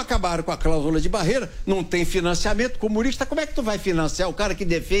aí, como acabaram com a cláusula de barreira, não tem financiamento comunista, como é que tu vai financiar o cara que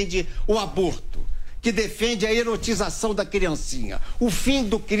defende o aborto? Que defende a erotização da criancinha, o fim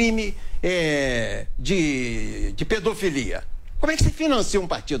do crime de pedofilia. Como é que você financia um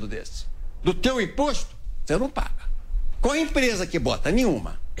partido desse? Do teu imposto, você não paga. Qual a empresa que bota?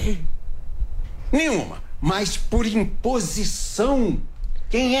 Nenhuma. Nenhuma. Mas por imposição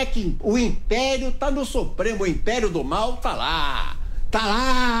Quem é que... O império está no Supremo, o império do mal está lá. Está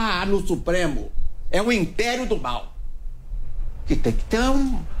lá no Supremo. É o império do mal. Que tem que ter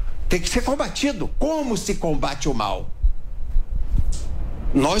tem que ser combatido. Como se combate o mal?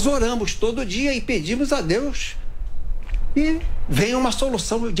 Nós oramos todo dia e pedimos a Deus. E vem uma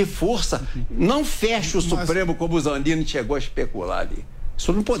solução de força. Não fecha o Supremo como o Zanini chegou a especular ali.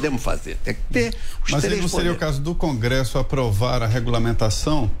 Isso não podemos fazer. Tem que ter os Mas três não seria poderes. o caso do Congresso aprovar a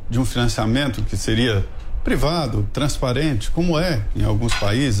regulamentação de um financiamento que seria privado, transparente, como é em alguns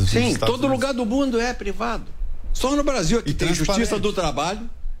países? Sim, todo lugar do mundo é privado. Só no Brasil aqui tem Justiça do Trabalho.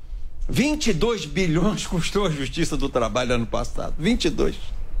 22 bilhões custou a Justiça do Trabalho ano passado. 22.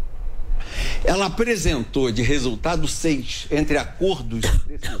 Ela apresentou de resultado 6 entre acordos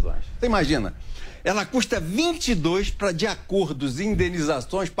e decisões. Você imagina? Ela custa 22 para, de acordos e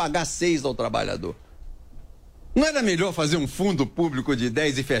indenizações, pagar 6 ao trabalhador. Não era melhor fazer um fundo público de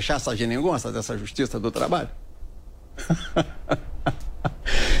 10 e fechar essa geringonça dessa Justiça do Trabalho?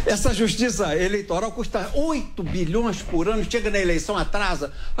 Essa Justiça Eleitoral custa 8 bilhões por ano, chega na eleição,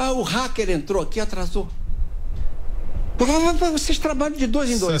 atrasa. Ah, o hacker entrou aqui, atrasou. Vocês trabalham de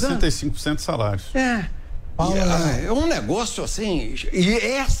 2 em 2 anos? 65% de salários. É um negócio assim. E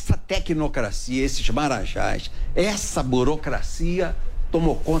essa tecnocracia, esses marajás, essa burocracia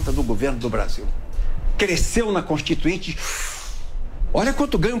tomou conta do governo do Brasil. Cresceu na Constituinte. Olha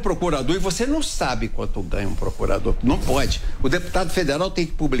quanto ganha um procurador e você não sabe quanto ganha um procurador. Não pode. O deputado federal tem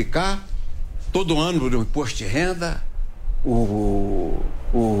que publicar todo ano no imposto de renda.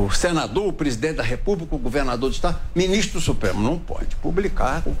 O senador, o presidente da República, o governador do estado, ministro do Supremo, não pode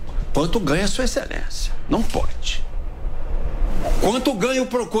publicar quanto ganha a sua excelência. Não pode. Quanto ganha o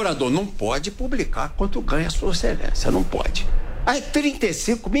procurador? Não pode publicar quanto ganha a sua excelência. Não pode. Aí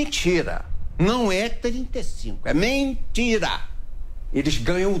 35, mentira. Não é 35, é mentira. Eles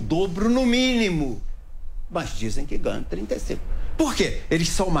ganham o dobro no mínimo, mas dizem que ganham 35. Por quê? Eles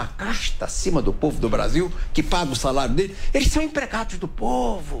são uma casta acima do povo do Brasil, que paga o salário deles. Eles são empregados do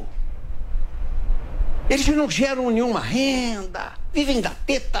povo. Eles não geram nenhuma renda, vivem da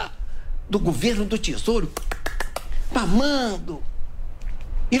teta do governo do Tesouro, mamando,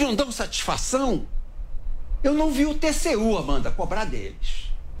 e não dão satisfação. Eu não vi o TCU, Amanda, cobrar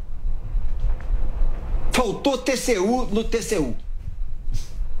deles. Faltou TCU no TCU.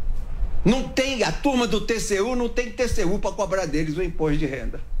 Não tem, a turma do TCU não tem TCU para cobrar deles o imposto de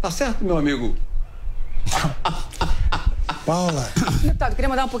renda. Tá certo, meu amigo? Paula. Deputado, queria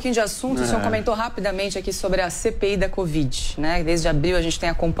mudar um pouquinho de assunto. O senhor comentou rapidamente aqui sobre a CPI da Covid, né? Desde abril a gente tem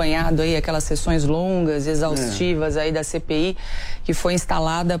acompanhado aí aquelas sessões longas, exaustivas aí da CPI, que foi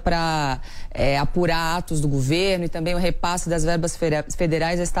instalada para apurar atos do governo e também o repasse das verbas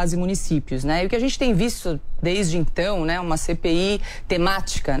federais a estados e municípios, né? E o que a gente tem visto desde então, né, uma CPI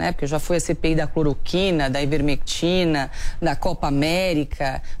temática, né? Porque já foi a CPI da cloroquina, da ivermectina, da Copa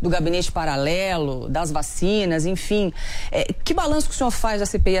América, do gabinete paralelo, das vacinas, enfim. Que balanço que o senhor faz da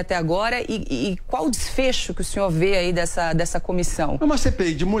CPI até agora e qual o desfecho que o senhor vê aí dessa comissão? É uma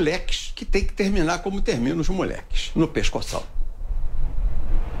CPI de moleques que tem que terminar como terminam os moleques, no pescoção.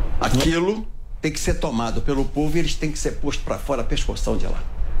 Aquilo tem que ser tomado pelo povo e eles têm que ser postos para fora, pescoção de lá.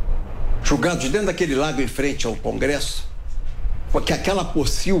 Julgados dentro daquele lago em frente ao Congresso, porque aquela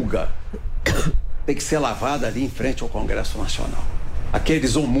pocilga tem que ser lavada ali em frente ao Congresso Nacional.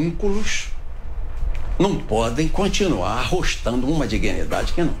 Aqueles homúnculos não podem continuar arrostando uma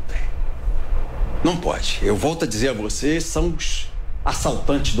dignidade que não tem. Não pode. Eu volto a dizer a vocês, são os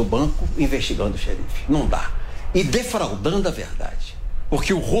assaltantes do banco investigando o xerife. Não dá. E defraudando a verdade.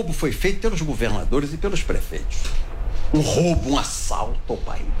 Porque o roubo foi feito pelos governadores e pelos prefeitos. Um roubo, um assalto ao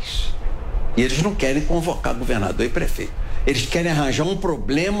país. E eles não querem convocar governador e prefeito. Eles querem arranjar um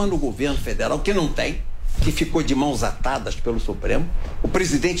problema no governo federal que não tem, que ficou de mãos atadas pelo Supremo. O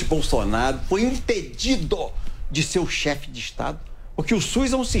presidente Bolsonaro foi impedido de ser o chefe de Estado, porque o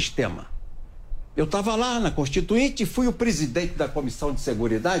SUS é um sistema. Eu estava lá na Constituinte e fui o presidente da Comissão de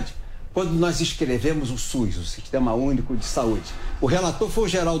Seguridade quando nós escrevemos o SUS, o Sistema Único de Saúde. O relator foi o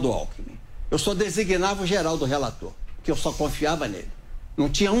Geraldo Alckmin. Eu só designava o Geraldo relator, porque eu só confiava nele. Não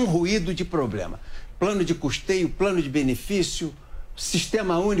tinha um ruído de problema. Plano de custeio, plano de benefício,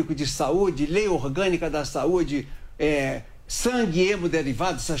 Sistema Único de Saúde, Lei Orgânica da Saúde, sangue e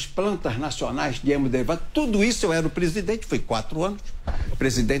hemoderivados, essas plantas nacionais de hemoderivados, tudo isso eu era o presidente, fui 4 anos,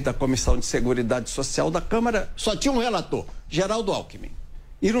 presidente da Comissão de Seguridade Social da Câmara, só tinha um relator, Geraldo Alckmin.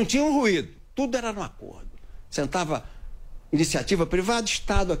 E não tinha um ruído, tudo era no acordo. Sentava iniciativa privada,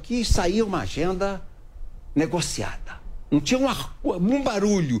 Estado aqui, e saía uma agenda negociada. Não tinha um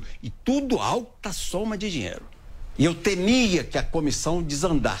barulho, e tudo alta soma de dinheiro. E eu temia que a comissão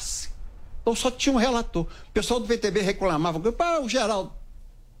desandasse. Então só tinha um relator. O pessoal do PTB reclamava, o Geraldo.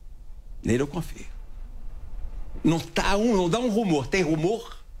 Nele eu confio. Não dá um rumor. Tem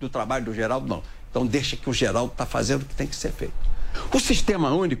rumor do trabalho do Geraldo? Não. Então deixa que o Geraldo está fazendo o que tem que ser feito. O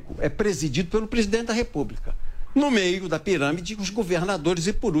sistema único é presidido pelo presidente da República. No meio da pirâmide, os governadores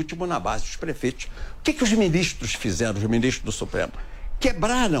e, por último, na base, os prefeitos. O que os ministros fizeram, os ministros do Supremo?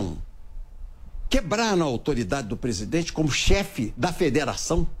 Quebraram a autoridade do presidente como chefe da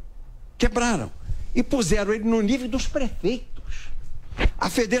federação. Quebraram. E puseram ele no nível dos prefeitos. A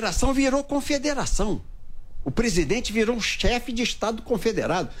federação virou confederação. O presidente virou um chefe de Estado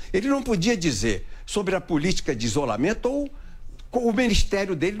confederado. Ele não podia dizer sobre a política de isolamento ou o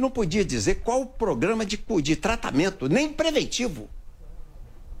ministério dele não podia dizer qual o programa de tratamento, nem preventivo.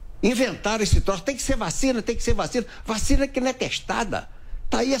 Inventaram esse troço. Tem que ser vacina, tem que ser vacina. Vacina que não é testada.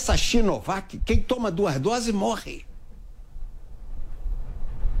 Tá aí essa Sinovac, quem toma 2 doses morre.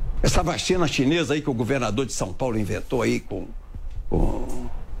 Essa vacina chinesa aí que o governador de São Paulo inventou aí com o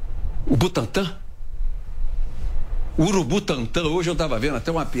Butantan. O Urubutantan, hoje eu estava vendo até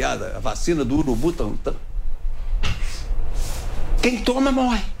uma piada, a vacina do Urubutantan. Quem toma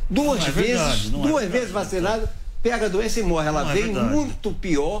morre. Duas vezes vacinado, pega a doença e morre. Ela vem muito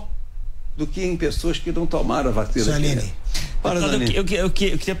pior do que em pessoas que não tomaram a vacina. Zanini. Eu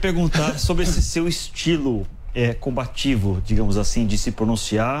queria perguntar sobre esse seu estilo combativo, digamos assim, de se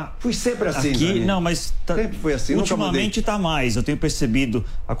pronunciar. Fui sempre assim, aqui. Não, mas sempre foi assim. Ultimamente está mais. Eu tenho percebido,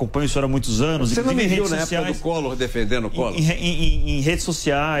 acompanho o senhor há muitos anos. Você não me viu na época do Collor defendendo o Collor? Em redes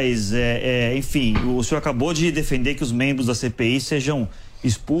sociais, enfim, o senhor acabou de defender que os membros da CPI sejam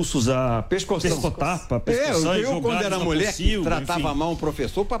expulsos a pescotapa, eu quando era mulher que tratava mal um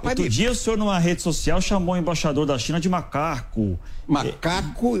professor, papai outro dia o senhor numa rede social chamou o embaixador da China de macaco.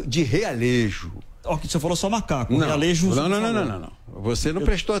 Macaco de realejo. O senhor falou só macaco, não, realejo. Não. Você não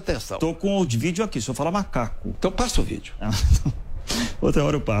prestou atenção. Estou com o vídeo aqui, o senhor fala macaco. Então passa o vídeo. Outra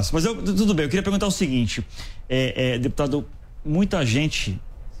hora eu passo. Mas tudo bem, eu queria perguntar o seguinte, deputado, muita gente,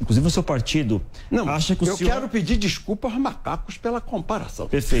 inclusive no seu partido, acha que o senhor... Eu quero pedir desculpa aos macacos pela comparação.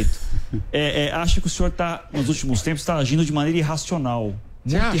 Perfeito. Acha que o senhor está, nos últimos tempos, está agindo de maneira irracional.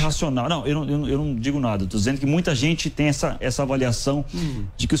 Muito irracional. Não, eu não digo nada. Estou dizendo que muita gente tem essa avaliação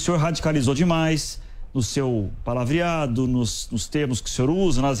de que o senhor radicalizou demais no seu palavreado, nos termos que o senhor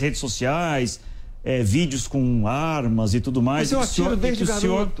usa, nas redes sociais, vídeos com armas e tudo mais. Mas eu atiro desde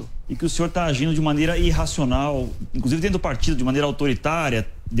garoto. E que o senhor está agindo de maneira irracional, inclusive dentro do partido, de maneira autoritária.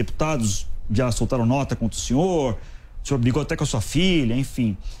 Deputados já soltaram nota contra o senhor brigou até com a sua filha,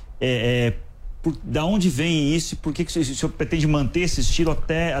 enfim. Da onde vem isso? Por que o senhor pretende manter esse estilo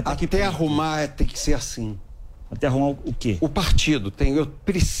até arrumar tem que ser assim. Até arrumar o quê? O partido eu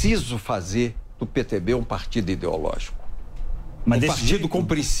preciso fazer do PTB um partido ideológico. Mas um partido com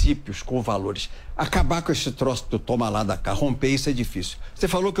princípios, com valores. Acabar com esse troço do toma lá da cá, romper isso é difícil. Você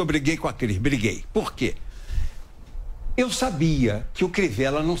falou que eu briguei com a Cris, briguei. Por quê? Eu sabia que o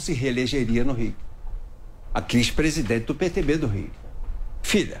Crivella não se reelegeria no Rio. A Cris, presidente do PTB do Rio.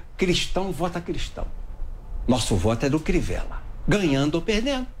 Filha, cristão vota cristão. Nosso voto é do Crivella. Ganhando ou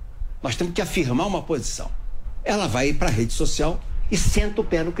perdendo. Nós temos que afirmar uma posição. Ela vai ir para a rede social e senta o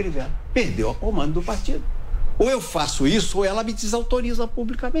pé no Crivella. Perdeu o comando do partido. Ou eu faço isso ou ela me desautoriza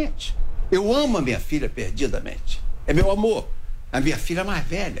publicamente. Eu amo a minha filha perdidamente. É meu amor. A minha filha mais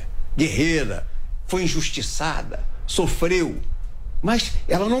velha, guerreira, foi injustiçada, sofreu. Mas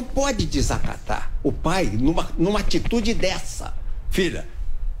ela não pode desacatar o pai numa atitude dessa. Filha,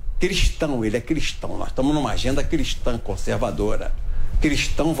 cristão, ele é cristão. Nós estamos numa agenda cristã, conservadora.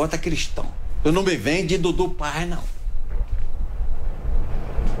 Cristão vota cristão. Eu não me venho de Dudu Paz, não.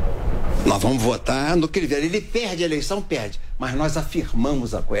 Nós vamos votar no Crivella. Ele perde a eleição, perde. Mas nós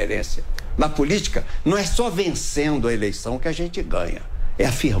afirmamos a coerência. Na política, não é só vencendo a eleição que a gente ganha. É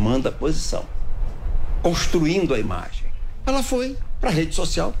afirmando a posição. Construindo a imagem. Ela foi para a rede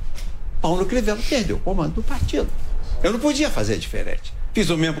social. Paulo Crivella perdeu o comando do partido. Eu não podia fazer diferente. Fiz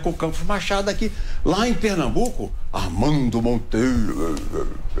o mesmo com o Campos Machado aqui. Lá em Pernambuco, Armando Monteiro,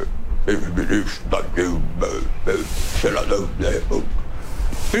 ex-ministro da senador.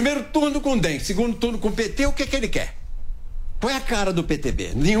 Primeiro turno com o DEM, segundo turno com o PT, o que ele quer? Põe a cara do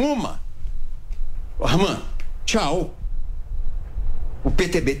PTB. Nenhuma. Armando, tchau. O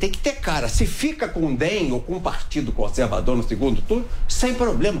PTB tem que ter cara. Se fica com o DEM ou com o Partido Conservador no segundo turno, sem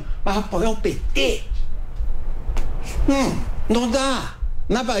problema. Mas apoiar o PT... não dá.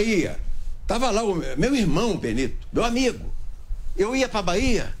 Na Bahia, tava lá o meu irmão Benito, meu amigo. Eu ia pra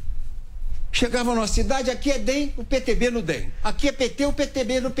Bahia, chegava numa cidade, aqui é DEM, o PTB no DEM. Aqui é PT, o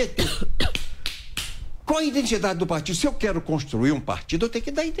PTB no PT. Qual a identidade do partido? Se eu quero construir um partido, eu tenho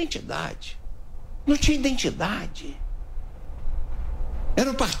que dar identidade. Não tinha identidade. Era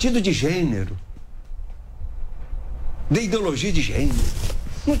um partido de gênero. De ideologia de gênero.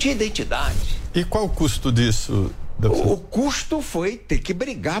 Não tinha identidade. E qual o custo disso? O custo foi ter que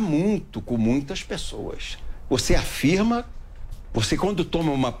brigar muito com muitas pessoas. Você afirma, você quando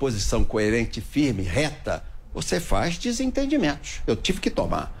toma uma posição coerente, firme, reta, você faz desentendimentos. Eu tive que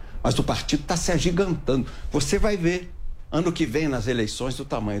tomar. Mas o partido está se agigantando. Você vai ver, ano que vem, nas eleições, o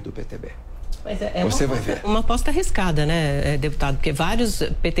tamanho do PTB. Mas você vai ver. Uma aposta arriscada, né, deputado? Porque vários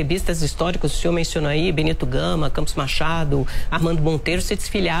PTBistas históricos, o senhor mencionou aí, Benito Gama, Campos Machado, Armando Monteiro, se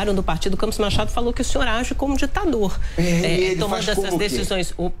desfiliaram do partido. Campos Machado falou que o senhor age como ditador. Ele tomando essas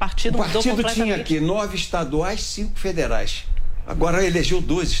decisões. O partido mudou completamente. Tinha aqui 9 estaduais, 5 federais. Agora elegeu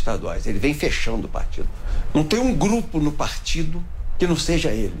 2 estaduais. Ele vem fechando o partido. Não tem um grupo no partido que não seja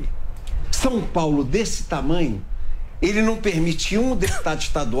ele. São Paulo, desse tamanho, ele não permite que um deputado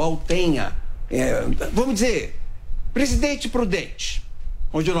estadual tenha, vamos dizer, presidente prudente,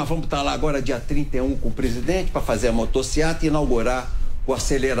 onde nós vamos estar lá agora dia 31 com o presidente para fazer a motociata e inaugurar o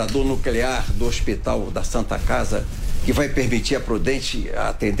acelerador nuclear do Hospital da Santa Casa, que vai permitir a Prudente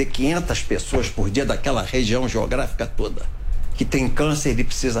atender 500 pessoas por dia daquela região geográfica toda, que tem câncer e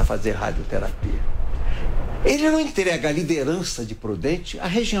precisa fazer radioterapia. Ele não entrega a liderança de Prudente à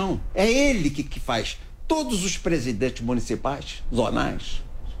região. É ele que faz. Todos os presidentes municipais, zonais.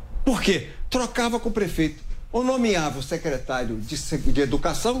 Por quê? Trocava com o prefeito. Ou nomeava o secretário de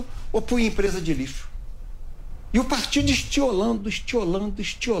educação ou punha empresa de lixo. E o partido estiolando,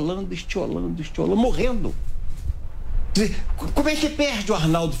 morrendo. Como é que perde o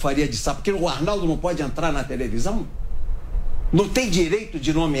Arnaldo Faria de Sá? Porque o Arnaldo não pode entrar na televisão? Não tem direito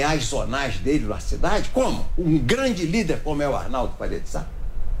de nomear as zonais dele na cidade? Como? Um grande líder como é o Arnaldo Faria de Sá.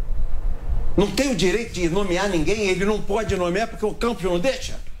 Não tem o direito de nomear ninguém, ele não pode nomear porque o Campos não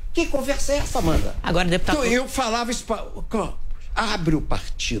deixa? Que conversa é essa, Amanda? Agora, deputado... Então, eu falava isso para o Campos, abre o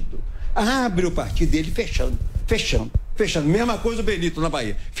partido, ele fechando. Mesma coisa o Benito na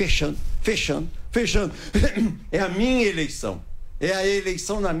Bahia, fechando. É a minha eleição, é a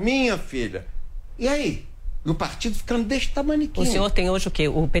eleição da minha filha. E aí? E o partido ficando deste tamaniquinho. O senhor tem hoje o quê?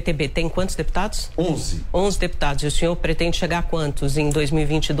 O PTB tem quantos deputados? 11. 11 deputados. E o senhor pretende chegar a quantos em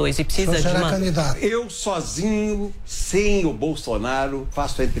 2022? E precisa de uma... candidato. Eu sozinho, sem o Bolsonaro,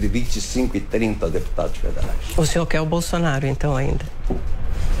 faço entre 25 e 30 deputados federais. O senhor quer o Bolsonaro, então, ainda?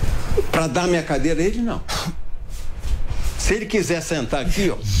 Para dar minha cadeira, ele não. Se ele quiser sentar aqui,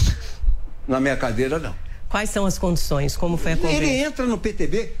 ó, na minha cadeira, não. Quais são as condições? Como foi a conversa? Ele entra no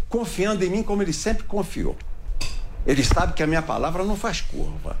PTB confiando em mim como ele sempre confiou. Ele sabe que a minha palavra não faz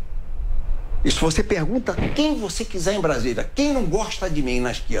curva. E se você pergunta quem você quiser em Brasília, quem não gosta de mim na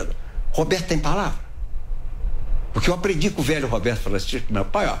esquerda, Roberto tem palavra. Porque eu aprendi com o velho Roberto Francisco, meu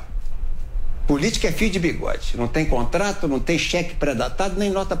pai, ó. Política é fio de bigode. Não tem contrato, não tem cheque pré-datado, nem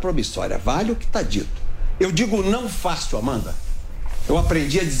nota promissória. Vale o que está dito. Eu digo não fácil, Amanda. Eu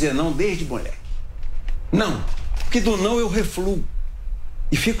aprendi a dizer não desde moleque. Não. Porque do não eu refluo.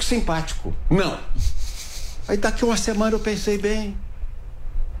 E fico simpático. Não. Aí daqui uma semana eu pensei bem.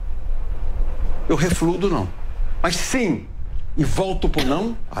 Eu refluo do não. Mas sim, e volto pro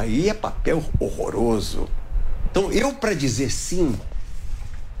não, aí é papel horroroso. Então eu, para dizer sim,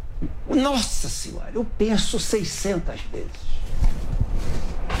 nossa senhora, eu penso 600 vezes.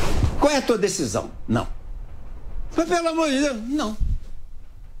 Qual é a tua decisão? Não. Mas pelo amor de Deus, não.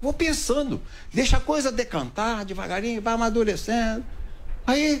 Vou pensando. Deixa a coisa decantar devagarinho, vai amadurecendo.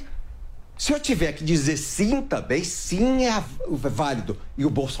 Aí, se eu tiver que dizer sim também, sim é válido. E o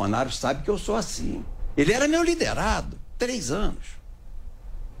Bolsonaro sabe que eu sou assim. Ele era meu liderado, 3 anos.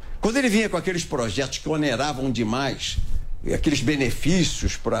 Quando ele vinha com aqueles projetos que oneravam demais, aqueles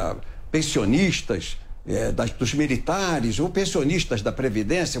benefícios para pensionistas, dos militares ou pensionistas da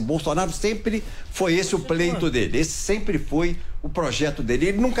Previdência, o Bolsonaro sempre foi esse o pleito dele. Esse sempre foi o projeto dele.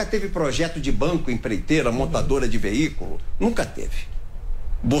 Ele nunca teve projeto de banco, empreiteira, montadora de veículo. Nunca teve.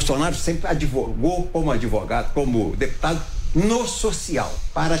 O Bolsonaro sempre advogou como advogado, como deputado, no social,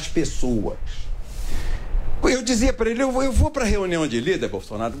 para as pessoas. Eu dizia para ele, eu vou para a reunião de líder,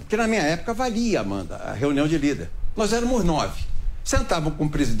 Bolsonaro, porque na minha época valia, Amanda, a reunião de líder. Nós éramos 9. Sentávamos com o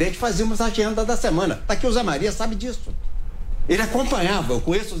presidente, fazíamos a agenda da semana. Tá aqui o Zé Maria sabe disso. Ele acompanhava, eu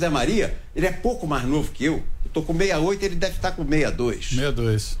conheço o Zé Maria, ele é pouco mais novo que eu. Eu tô com 68, ele deve estar com 62.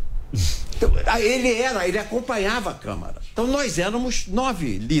 62. Então, ele acompanhava a Câmara. Então nós éramos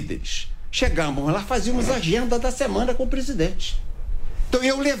 9 líderes. Chegávamos lá, fazíamos a agenda da semana com o presidente. Então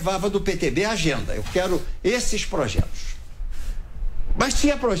eu levava do PTB a agenda. Eu quero esses projetos. Mas Mas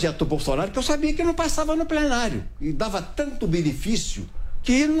tinha projeto do Bolsonaro que eu sabia que não passava no plenário. E dava tanto benefício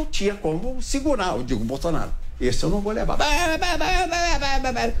que não tinha como segurar. Eu digo, Bolsonaro, esse eu não vou levar.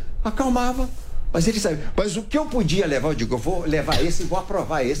 Acalmava. Mas ele sabe. Mas o que eu podia levar, eu digo, eu vou levar esse e vou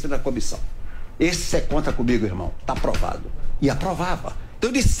aprovar esse na comissão. Esse você conta comigo, irmão. Tá aprovado. E aprovava. Então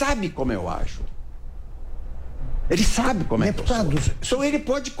ele sabe como eu ajo. Ele sabe como é que eu sou. Então ele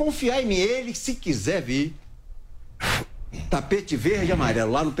pode confiar em mim. Ele, se quiser vir, tapete verde e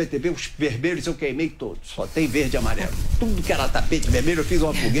amarelo. Lá no PTB, os vermelhos eu queimei todos. Só tem verde e amarelo. Tudo que era tapete vermelho, eu fiz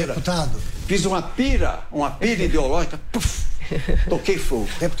uma fogueira. Deputado. Fiz uma pira ideológica. Puf, toquei fogo.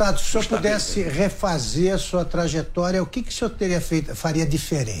 Deputado, se o senhor pudesse refazer a sua trajetória, o que o senhor faria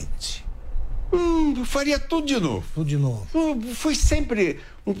diferente? Faria tudo de novo. Tudo de novo. Fui sempre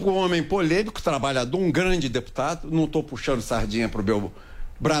um homem polêmico, trabalhador, um grande deputado. Não estou puxando sardinha pro meu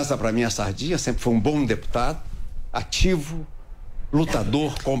brasa para minha sardinha. Sempre fui um bom deputado, ativo,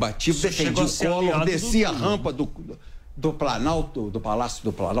 lutador, combativo. Defendi o Collor, desci a rampa do Planalto, do Palácio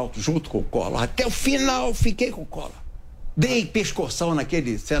do Planalto, junto com o Collor. Até o final fiquei com o Collor. Dei pescoção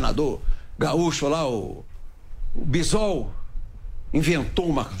naquele senador gaúcho lá, o Bisol. Inventou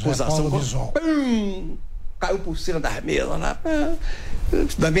uma acusação. Caiu por cima das mesas lá.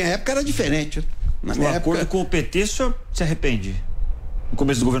 Na minha época era diferente. Na minha acordo com o PT, o senhor se arrepende? No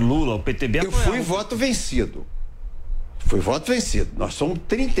começo do governo Lula, o PTB Eu fui voto vencido. Nós somos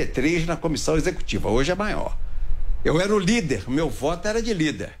 33 na comissão executiva. Hoje é maior. Eu era o líder. Meu voto era de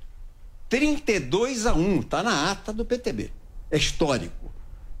líder. 32-1. Está na ata do PTB. É histórico.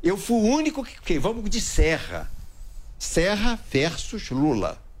 Eu fui o único que vamos de Serra. Serra versus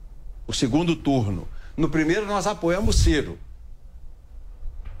Lula. O segundo turno. No primeiro nós apoiamos Ciro.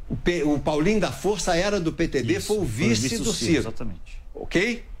 O Paulinho da Força era do PTB, foi o vice do Ciro. Exatamente.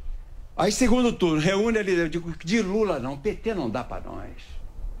 Ok? Aí segundo turno, reúne ali, eu digo, de Lula não, PT não dá para nós.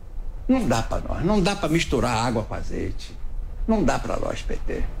 Não dá para nós, não dá para misturar água com azeite. Não dá para nós,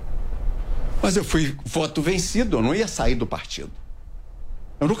 PT. Mas eu fui voto vencido, eu não ia sair do partido.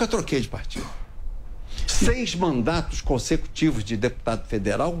 Eu nunca troquei de partido. 6 mandatos consecutivos de deputado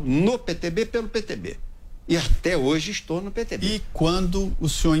federal no PTB pelo PTB. E até hoje estou no PTB. E quando o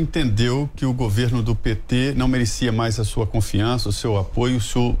senhor entendeu que o governo do PT não merecia mais a sua confiança, o seu apoio, o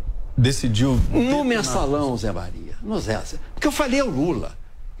senhor decidiu... No mensalão, Zé Maria. No Zé. Porque eu falei ao Lula.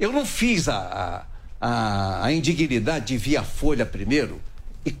 Eu não fiz a indignidade de vir a Folha primeiro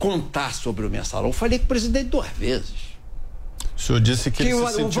e contar sobre o mensalão. Eu falei com o presidente 2 vezes. O senhor disse que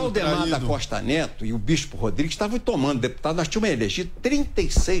o Valdemar da Costa Neto e o Bispo Rodrigues estavam tomando deputado. Nós tínhamos elegido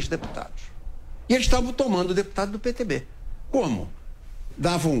 36 deputados. E eles estavam tomando deputado do PTB. Como?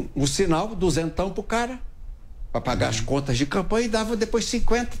 Davam um sinal, 200 pro cara, para pagar as contas de campanha, e dava depois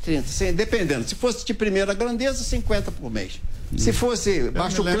 50, 30, dependendo. Se fosse de primeira grandeza, 50 por mês. Se fosse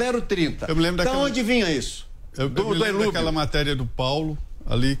baixo clero, 30. Eu me lembro daquela... onde vinha isso? Eu me lembro daquela matéria do Paulo,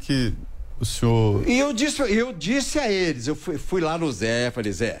 ali que o senhor... E eu disse a eles, eu fui lá no Zé,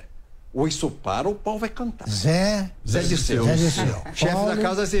 falei, Zé, ou isso para ou o pau vai cantar. Zé Disseu. Chefe da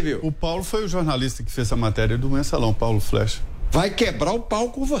Casa Civil. O Paulo foi o jornalista que fez a matéria do mensalão, Paulo Flecha. Vai quebrar o pau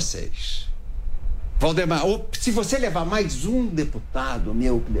com vocês. Valdemar, se você levar mais um deputado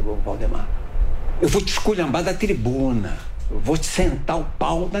meu que levou o Valdemar, eu vou te esculhambar da tribuna. Eu vou te sentar o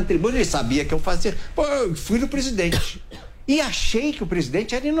pau na tribuna. Ele sabia que eu fazia. Pô, eu fui no presidente. E achei que o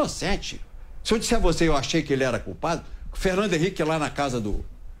presidente era inocente. Se eu disser a você, eu achei que ele era culpado, o Fernando Henrique lá na casa do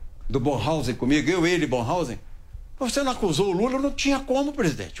Bornhausen comigo, ele e Bornhausen, você não acusou o Lula? Não tinha como,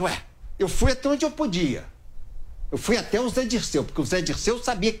 presidente. Ué, eu fui até onde eu podia. Eu fui até o Zé Dirceu, porque o Zé Dirceu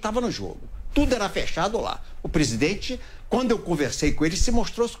sabia que estava no jogo. Tudo era fechado lá. O presidente, quando eu conversei com ele, se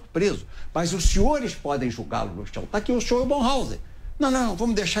mostrou surpreso. Mas os senhores podem julgá-lo no chão. Está aqui o senhor Bornhausen. Não,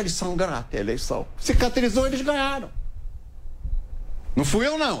 vamos deixar eles sangrar até a eleição. Cicatrizou, eles ganharam. Não fui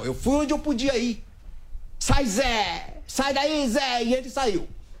eu, não. Eu fui onde eu podia ir. Sai, Zé! Sai daí, Zé! E ele saiu.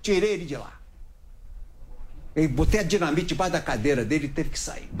 Tirei ele de lá. Eu botei a dinamite debaixo da cadeira dele e teve que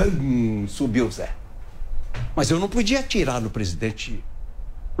sair. Bum, subiu o Zé. Mas eu não podia atirar no presidente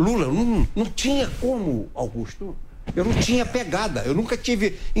Lula. Não tinha como, Augusto. Eu não tinha pegada. Eu nunca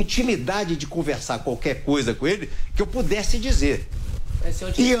tive intimidade de conversar qualquer coisa com ele que eu pudesse dizer.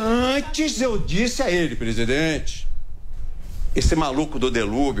 E antes eu disse a ele, presidente, esse maluco do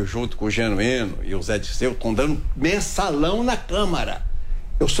Delúbio, junto com o Genuíno e o Zé Dirceu, estão dando mensalão na Câmara.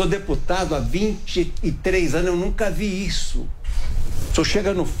 Eu sou deputado há 23 anos, eu nunca vi isso. O senhor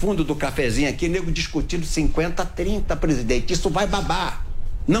chega no fundo do cafezinho aqui, nego discutindo 50-30, presidente. Isso vai babar.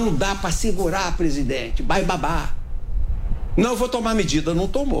 Não dá para segurar, presidente. Vai babar. Não, eu vou tomar medida. Não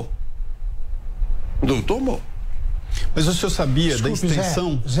tomou. Mas o senhor sabia da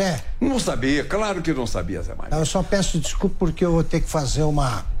extensão? Zé. Não sabia, claro que não sabia, Zé Maria. Eu só peço desculpa porque eu vou ter que fazer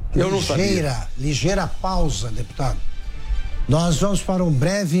uma ligeira pausa, deputado. Nós vamos para um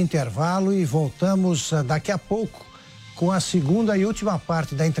breve intervalo e voltamos daqui a pouco com a segunda e última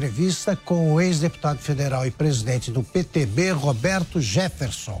parte da entrevista com o ex-deputado federal e presidente do PTB, Roberto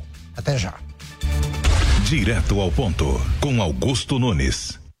Jefferson. Até já. Direto ao ponto, com Augusto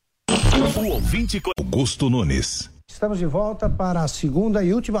Nunes. O ouvinte com Augusto Nunes. Estamos de volta para a segunda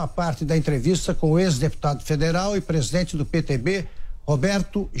e última parte da entrevista com o ex-deputado federal e presidente do PTB,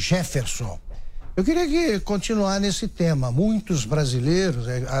 Roberto Jefferson. Eu queria continuar nesse tema. Muitos brasileiros,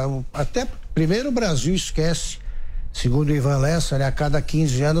 até primeiro o Brasil esquece, segundo o Ivan Lessa, né, a cada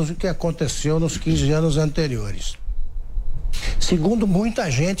 15 anos o que aconteceu nos 15 anos anteriores. Segundo muita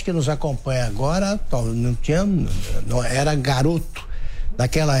gente que nos acompanha agora, não era garoto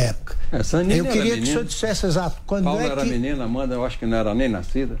naquela época. Eu queria que o senhor dissesse exato quando Paulo é que... era menina, Amanda, eu acho que não era nem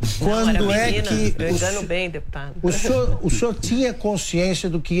nascida. Quando é que... Eu engano bem, deputado. O senhor tinha consciência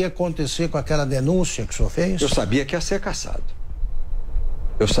do que ia acontecer com aquela denúncia que o senhor fez? Eu sabia que ia ser cassado.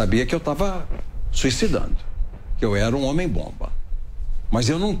 Eu sabia que eu estava suicidando, que eu era um homem-bomba. Mas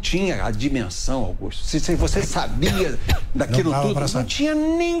eu não tinha a dimensão, Augusto. Se você sabia daquilo tudo, não tinha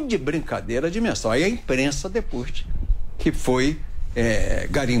nem de brincadeira a dimensão. Aí a imprensa depois que foi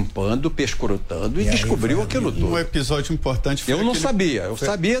garimpando, pescrutando e descobriu aquilo tudo. Um episódio importante foi eu não sabia. Eu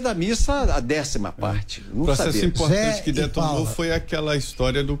sabia da missa a 10ª parte. O processo importante que detonou foi aquela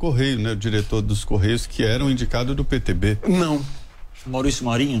história do Correio, né? O diretor dos Correios, que era um indicado do PTB. Não. Maurício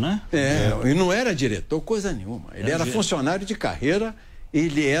Marinho, né? E não era diretor, coisa nenhuma. Ele era funcionário de carreira,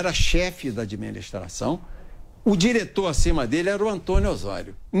 ele era chefe da administração. O diretor acima dele era o Antônio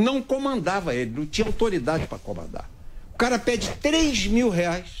Osório. Não comandava ele, não tinha autoridade para comandar. O cara pede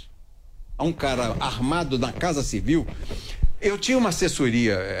R$3.000 a um cara armado na Casa Civil. Eu tinha uma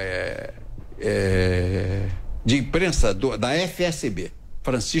assessoria de imprensa da FSB,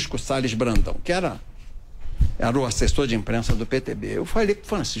 Francisco Salles Brandão, que era o assessor de imprensa do PTB. Eu falei pro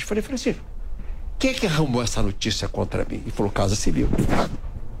Francisco, Francisco, quem é que arrumou essa notícia contra mim? Ele falou, Casa Civil.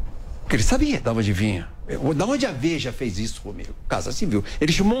 Porque ele sabia de onde vinha. Da onde a Veja fez isso comigo? Casa Civil.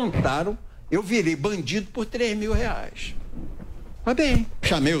 Eles montaram, eu virei bandido por R$3.000. Mas bem,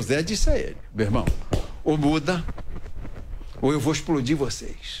 chamei o Zé e disse a ele, meu irmão, ou muda, ou eu vou explodir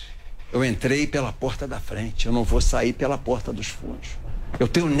vocês. Eu entrei pela porta da frente, eu não vou sair pela porta dos fundos. Eu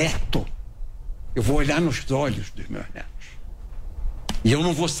tenho neto. Eu vou olhar nos olhos dos meus netos. E eu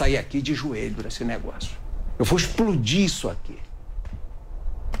não vou sair aqui de joelho nesse negócio. Eu vou explodir isso aqui.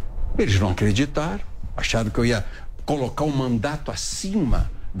 Eles não acreditaram. Acharam que eu ia colocar um mandato acima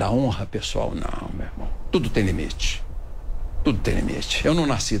da honra pessoal. Não, meu irmão. Tudo tem limite. Tudo tem limite. Eu não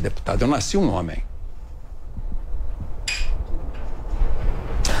nasci deputado, eu nasci um homem.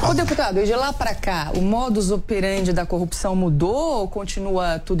 Ô, deputado, e de lá pra cá, o modus operandi da corrupção mudou ou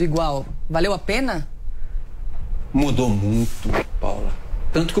continua tudo igual? Valeu a pena? Mudou muito, Paula.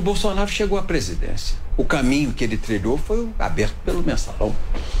 Tanto que o Bolsonaro chegou à presidência. O caminho que ele trilhou foi aberto pelo Mensalão.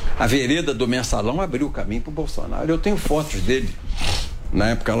 A vereda do Mensalão abriu o caminho para o Bolsonaro. Eu tenho fotos dele, na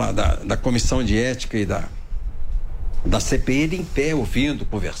época lá da Comissão de Ética e da CPI, ele em pé, ouvindo,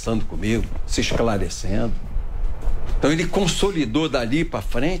 conversando comigo, se esclarecendo. Então ele consolidou dali para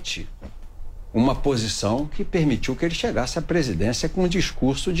frente uma posição que permitiu que ele chegasse à presidência com um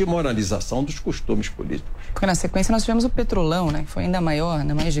discurso de moralização dos costumes políticos. Porque na sequência nós tivemos o Petrolão, né? Que foi ainda maior,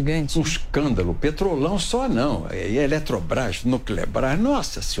 ainda mais gigante. Um escândalo. Petrolão só não. E Eletrobras, Nuclebras,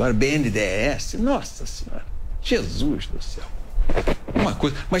 nossa senhora, BNDES, nossa senhora. Jesus do céu. Uma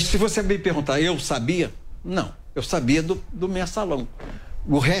coisa. Mas se você me perguntar, eu sabia? Não. Eu sabia do Mensalão.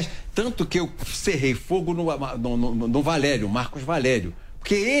 O resto, tanto que eu cerrei fogo no Valério, Marcos Valério.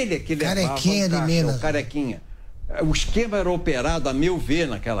 Porque ele é que levava Carequinha de Minas. O Carequinha. O esquema era operado, a meu ver,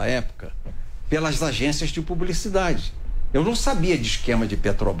 naquela época, pelas agências de publicidade. Eu não sabia de esquema de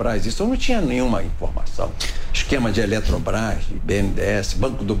Petrobras, isso eu não tinha nenhuma informação. Esquema de Eletrobras, de BNDES,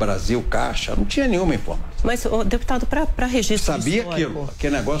 Banco do Brasil, Caixa, não tinha nenhuma informação. Mas, deputado, para registro sabia histórico...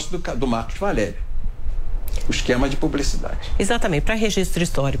 aquele negócio do Marcos Valério. O esquema de publicidade. Exatamente, para registro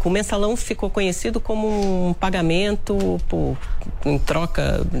histórico. O Mensalão ficou conhecido como um pagamento em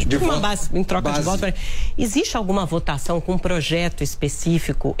troca de voto. Existe alguma votação com um projeto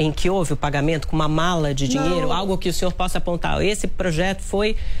específico em que houve o pagamento com uma mala de dinheiro? Não. Algo que o senhor possa apontar? Esse projeto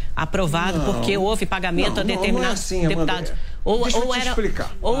foi aprovado porque houve pagamento a determinados deputados. Deixa eu te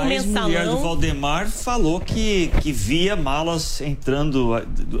explicar. Ou a ex-mulher do Valdemar falou que via malas entrando, a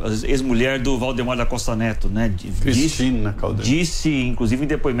ex-mulher do Valdemar da Costa Neto, né? Cristina Caldeira. Disse, inclusive em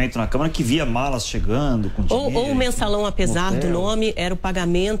depoimento na Câmara, que via malas chegando com dinheiro. Ou o mensalão, apesar do nome, era o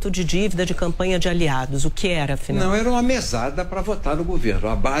pagamento de dívida de campanha de aliados. O que era, afinal? Não, era uma mesada para votar no governo.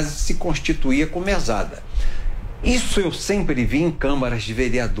 A base se constituía com mesada. Isso eu sempre vi em câmaras de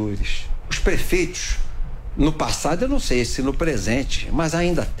vereadores. Os prefeitos, no passado, eu não sei se no presente, mas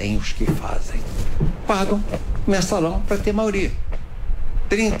ainda tem os que fazem. Pagam mensalão para ter maioria.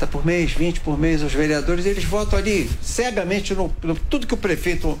 30 por mês, 20 por mês, os vereadores, eles votam ali cegamente no tudo que o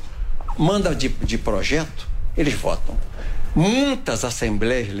prefeito manda de projeto, eles votam. Muitas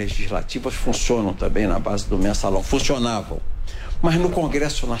assembleias legislativas funcionam também na base do mensalão, funcionavam. Mas no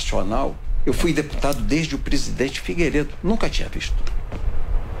Congresso Nacional, eu fui deputado desde o presidente Figueiredo, nunca tinha visto.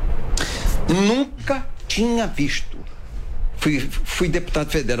 Nunca tinha visto. Fui deputado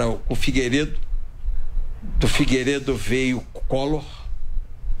federal com o Figueiredo, do Figueiredo veio o Collor,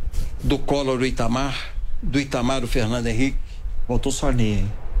 do Collor o Itamar, do Itamar o Fernando Henrique. Voltou Sarney.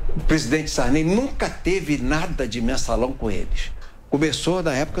 O presidente Sarney nunca teve nada de mensalão com eles. Começou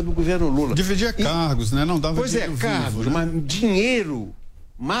na época do governo Lula. Dividia cargos, né? Não dava pois dinheiro cargos, vivo, né? Mas dinheiro,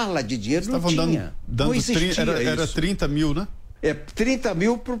 mala de dinheiro não tinha. Dando era 30 mil, né? 30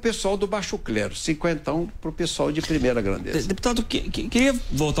 mil para o pessoal do baixo clero, 50 para o pessoal de primeira grandeza. Deputado, queria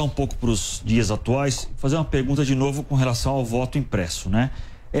voltar um pouco para os dias atuais, fazer uma pergunta de novo com relação ao voto impresso, né?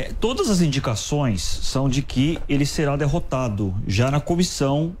 Todas as indicações são de que ele será derrotado já na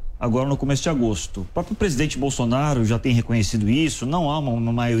comissão, agora no começo de agosto. O próprio presidente Bolsonaro já tem reconhecido isso, não há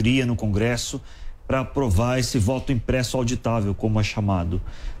uma maioria no Congresso para aprovar esse voto impresso auditável, como é chamado.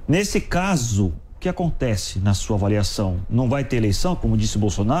 Nesse caso, o que acontece na sua avaliação? Não vai ter eleição, como disse o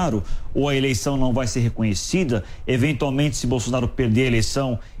Bolsonaro? Ou a eleição não vai ser reconhecida? Eventualmente, se Bolsonaro perder a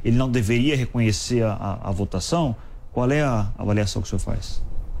eleição, ele não deveria reconhecer a votação? Qual é a avaliação que o senhor faz?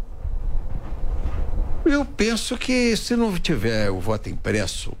 Eu penso que se não tiver o voto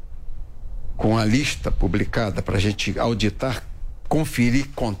impresso com a lista publicada para a gente auditar, conferir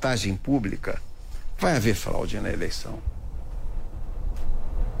contagem pública, vai haver fraude na eleição.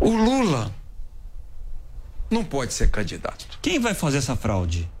 O Lula não pode ser candidato. Quem vai fazer essa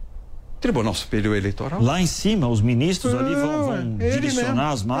fraude? Tribunal Superior Eleitoral. Lá em cima, os ministros ali vão direcionar mesmo.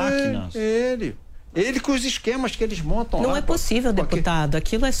 As máquinas. Ele com os esquemas que eles montam. Não é possível, deputado.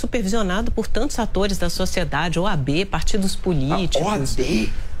 Aquilo é supervisionado por tantos atores da sociedade, OAB, partidos políticos. OAB?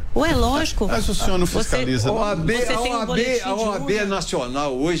 É lógico. Mas o senhor não fiscaliza. A OAB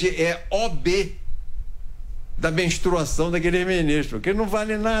nacional hoje é OB da menstruação daquele ministro, que não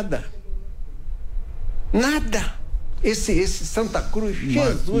vale nada. Nada. Esse Santa Cruz,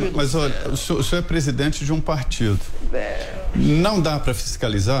 Jesus. Mas olha, o senhor é presidente de um partido. Não dá para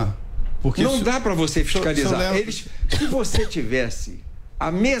fiscalizar? Porque não dá para você fiscalizar. Se você tivesse a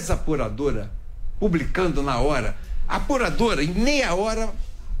mesa apuradora publicando na hora, a apuradora, em meia hora,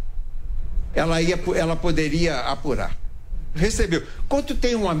 ela poderia apurar. Recebeu. Quanto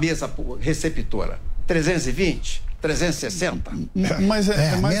tem uma mesa receptora? 320? 360? Mas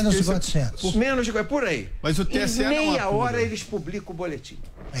é menos de 400. Menos de, por aí. Mas o TSE em meia hora eles publicam o boletim.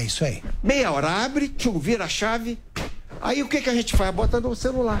 É isso aí. Meia hora, abre, vira a chave. Aí o que a gente faz? Bota no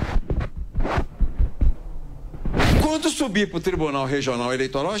celular. Quando subir para o Tribunal Regional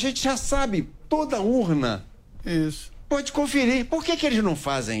Eleitoral, a gente já sabe, toda urna. Isso. Pode conferir. Por que eles não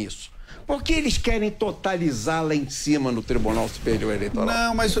fazem isso? Porque eles querem totalizar lá em cima no Tribunal Superior Eleitoral.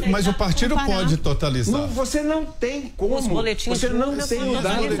 Não, mas o partido pode totalizar. Não, você não tem como. Os boletins você não tem o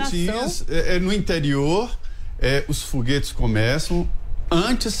dado. Boletins, no interior, os foguetes começam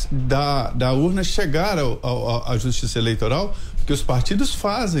antes da urna chegar à Justiça Eleitoral, porque os partidos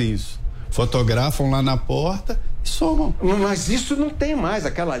fazem isso. Fotografam lá na porta e somam. Mas isso não tem mais,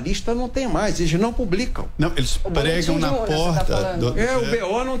 aquela lista não tem mais, eles não publicam. Não, eles pregam na porta. O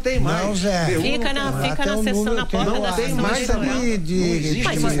BO não tem mais. Não, Zé. Fica na sessão, na porta da sessão. Não tem mais ali.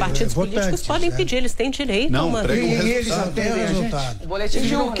 Mas os partidos políticos podem pedir, eles têm direito a uma... E eles já têm o resultado. O boletim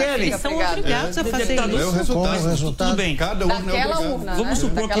de urna, eles são obrigados a fazer isso. É o resultado. Tudo bem, cada urna é obrigada. Vamos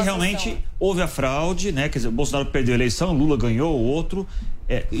supor que realmente houve a fraude, né? Quer dizer, o Bolsonaro perdeu a eleição, Lula ganhou, o outro...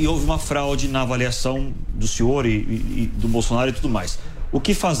 e houve uma fraude na avaliação do senhor e do Bolsonaro e tudo mais. O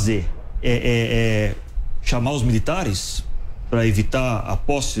que fazer? Chamar os militares para evitar a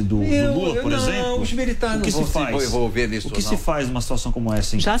posse do Lula, por exemplo? Não, os militares não vão se envolver nisso. O que se faz numa situação como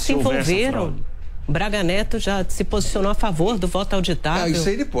essa? Já se envolveram. Braga Neto já se posicionou a favor do voto auditável. Isso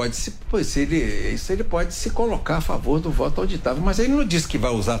ele pode se colocar a favor do voto auditável, mas ele não disse que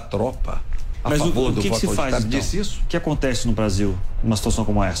vai usar tropa. Mas o que se faz, disse isso? O que acontece no Brasil numa situação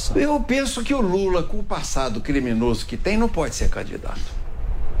como essa? Eu penso que o Lula, com o passado criminoso que tem, não pode ser candidato.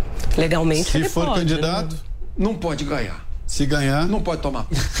 Legalmente, se for candidato, não pode ganhar. Se ganhar, não pode tomar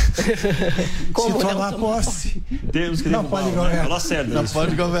posse. Como se tomar posse, Deus que não pode governar. Lacerda, não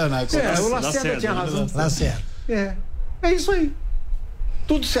pode governar. O Lacerda tinha razão. Lacerda. É isso aí.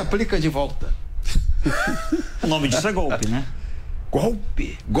 Tudo se aplica de volta. O nome disso é golpe, né?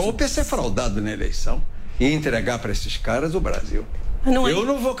 Golpe? Golpe é ser fraudado na eleição e entregar para esses caras o Brasil. Eu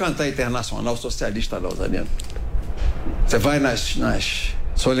não vou cantar Internacional Socialista, não, Zanino. Você vai nas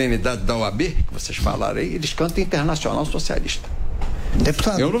solenidades da OAB, que vocês falaram aí, eles cantam Internacional Socialista.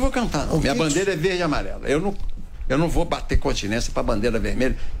 Deputado, eu não vou cantar, não. Minha bandeira é verde e amarela. Eu não vou bater continência para bandeira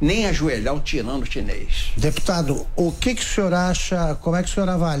vermelha, nem ajoelhar o tirano chinês. Deputado, o que o senhor acha, como é que o senhor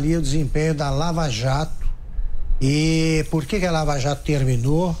avalia o desempenho da Lava Jato e por que a Lava Jato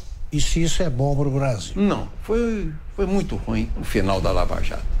terminou e se isso é bom para o Brasil? Não, foi muito ruim o final da Lava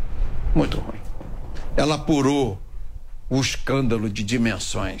Jato. Muito ruim. Ela apurou o escândalo de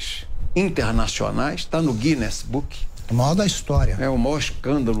dimensões internacionais, está no Guinness Book. O maior da história. É o maior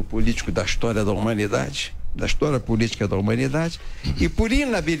escândalo político da história da humanidade, da história política da humanidade. E por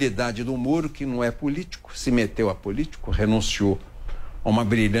inabilidade do Moro, que não é político, se meteu a político, renunciou a uma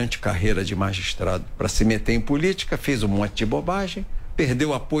brilhante carreira de magistrado para se meter em política, fez um monte de bobagem,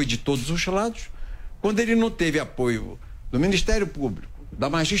 perdeu o apoio de todos os lados. Quando ele não teve apoio do Ministério Público, da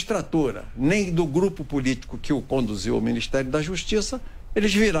magistratura, nem do grupo político que o conduziu ao Ministério da Justiça,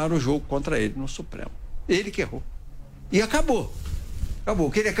 eles viraram o jogo contra ele no Supremo. Ele que errou. E acabou. Acabou.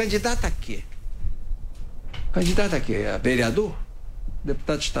 Que ele é candidato a quê? Candidato a quê? A vereador?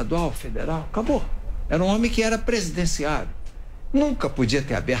 Deputado estadual, federal? Acabou. Era um homem que era presidenciário. Nunca podia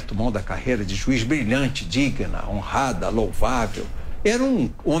ter aberto mão da carreira de juiz brilhante, digna, honrada, louvável. Era um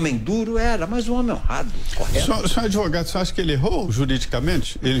homem duro, mas um homem honrado, correto. Senhor advogado, você acha que ele errou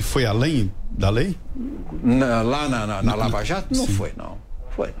juridicamente? Ele foi além da lei? Lá na Lava Jato? Não foi, não.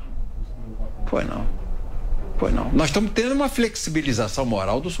 Foi não. Nós estamos tendo uma flexibilização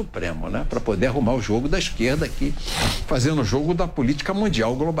moral do Supremo, né? Para poder arrumar o jogo da esquerda aqui, fazendo o jogo da política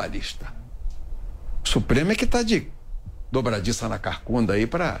mundial globalista. O Supremo é que está de dobradiça na carcunda aí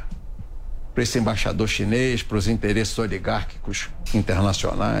para esse embaixador chinês, para os interesses oligárquicos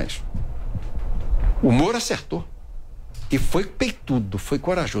internacionais. O Moro acertou. E foi peitudo, foi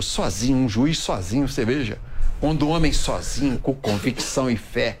corajoso, sozinho, um juiz sozinho, você veja. Quando o homem sozinho, com convicção e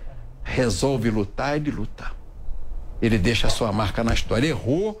fé, resolve lutar, ele luta. Ele deixa a sua marca na história.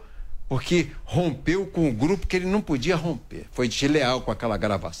 Errou porque rompeu com o grupo que ele não podia romper. Foi desleal com aquela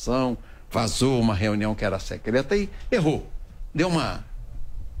gravação, vazou uma reunião que era secreta e errou.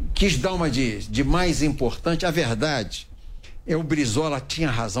 Quis dar uma de mais importante. A verdade o Brizola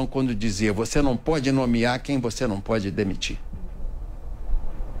tinha razão quando dizia: você não pode nomear quem você não pode demitir.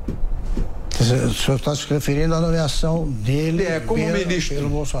 O senhor está se referindo à nomeação dele como ministro. Pelo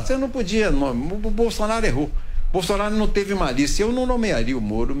Bolsonaro. Você não podia nomear. O Bolsonaro errou. O Bolsonaro não teve malícia. Eu não nomearia o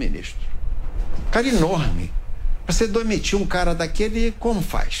Moro ministro. Cara enorme. Você demitir um cara daquele, como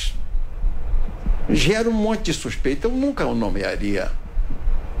faz? Gera um monte de suspeita. Eu nunca o nomearia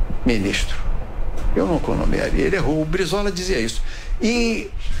ministro. Eu nunca o nomearia. Ele errou. O Brizola dizia isso. E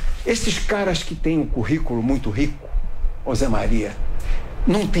esses caras que têm um currículo muito rico, o Zé Maria,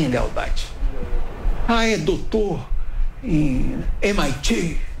 não tem lealdade. É doutor em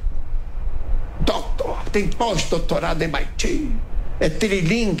MIT, doutor, tem pós-doutorado em MIT, é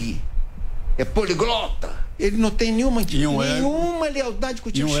trilingue, é poliglota. Ele não tem nenhuma lealdade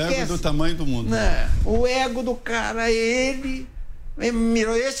contigo. E um ego do tamanho do mundo. Não, o ego do cara é ele.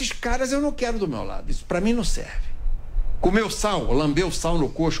 Esses caras eu não quero do meu lado. Isso pra mim não serve. Comeu sal, lambeu sal no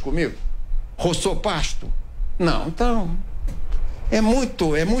coxo comigo, roçou pasto. Não, então é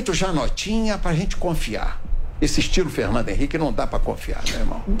muito janotinha pra gente confiar. Esse estilo Fernando Henrique não dá para confiar, meu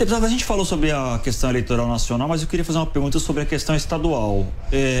irmão. Deputado, a gente falou sobre a questão eleitoral nacional, mas eu queria fazer uma pergunta sobre a questão estadual.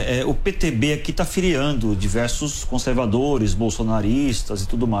 O PTB aqui está filiando diversos conservadores, bolsonaristas e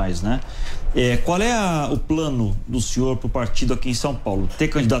tudo mais, né? Qual é o plano do senhor para o partido aqui em São Paulo? Ter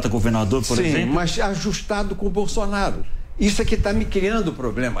candidato a governador, por exemplo? Sim, mas ajustado com o Bolsonaro. Isso é que está me criando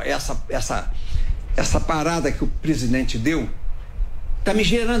problema. Essa parada que o presidente deu está me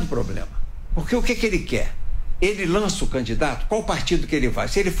gerando problema. Porque o que ele quer? Ele lança o candidato, qual partido que ele vai?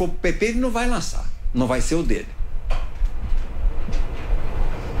 Se ele for pro PP, ele não vai lançar. Não vai ser o dele.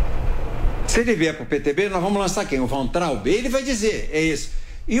 Se ele vier pro PTB, nós vamos lançar quem? O Von Traub? Ele vai dizer, é isso.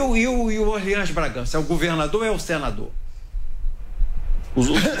 E o Orleans Bragança? É o governador ou é o senador? Os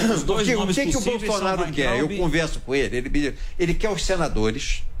dois nomes o que o Bolsonaro quer? Eu converso com ele. Ele quer os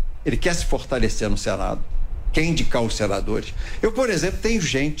senadores ele quer se fortalecer no Senado, quer indicar os senadores. Eu, por exemplo, tenho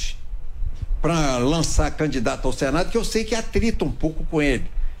gente para lançar candidato ao Senado que eu sei que atrita um pouco com ele.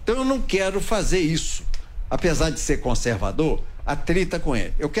 Então eu não quero fazer isso. Apesar de ser conservador, atrita com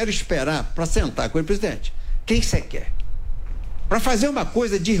ele. Eu quero esperar para sentar com ele, presidente. Quem você quer? Para fazer uma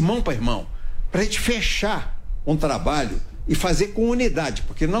coisa de irmão para irmão, para a gente fechar um trabalho e fazer com unidade,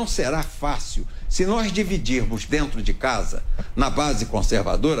 porque não será fácil. Se nós dividirmos dentro de casa, na base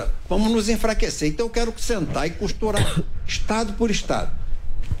conservadora, vamos nos enfraquecer. Então eu quero sentar e costurar estado por estado.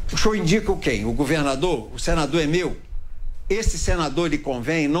 O senhor indica quem? O governador? O senador é meu? Esse senador lhe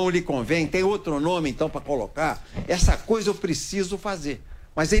convém? Não lhe convém? Tem outro nome então para colocar? Essa coisa eu preciso fazer.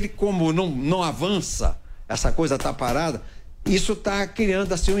 Mas ele, como não avança, essa coisa está parada, isso está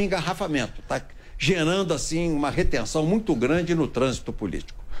criando assim um engarrafamento, está gerando assim uma retenção muito grande no trânsito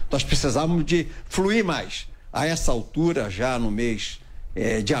político. Nós precisamos de fluir mais. A essa altura, já no mês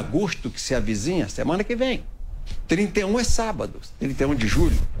de agosto, que se avizinha, semana que vem. 31 é sábado, 31 de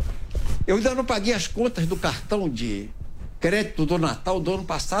julho. Eu ainda não paguei as contas do cartão de crédito do Natal do ano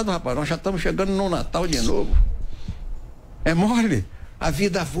passado, rapaz. Nós já estamos chegando no Natal de novo. É mole. A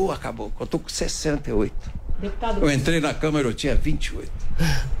vida voa, acabou. Eu estou com 68. Deputado... Eu entrei na Câmara, eu tinha 28.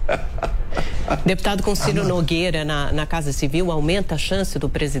 Deputado Conselho Nogueira, na Casa Civil, aumenta a chance do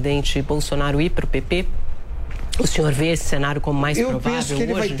presidente Bolsonaro ir para o PP? O senhor vê esse cenário como mais provável hoje? Eu penso que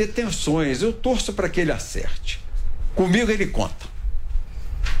ele vai ter tensões. Eu torço para que ele acerte. Comigo ele conta.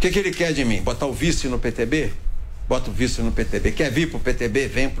 O que ele quer de mim? Botar o vice no PTB? Bota o vice no PTB. Quer vir para o PTB?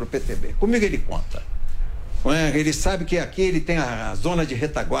 Vem para o PTB. Comigo ele conta. Ele sabe que aqui ele tem a zona de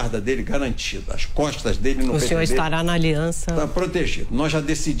retaguarda dele garantida. As costas dele no PTB. O senhor estará na aliança. Está protegido. Nós já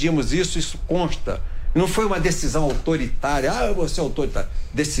decidimos isso consta. Não foi uma decisão autoritária. Você é autoritário.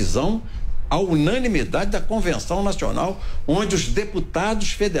 Decisão à unanimidade da Convenção Nacional, onde os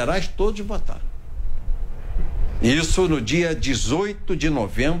deputados federais todos votaram. Isso no dia 18 de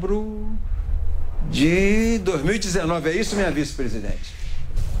novembro de 2019. É isso, minha vice-presidente?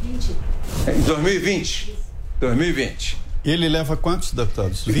 2020. 2020. E ele leva quantos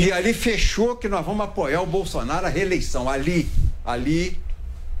deputados? 20? E ali fechou que nós vamos apoiar o Bolsonaro, a reeleição. Ali,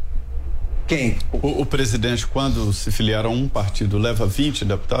 quem? O presidente, quando se filiar a um partido, leva 20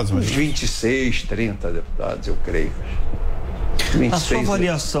 deputados? Uns 26, 30 deputados, eu creio. 26, a sua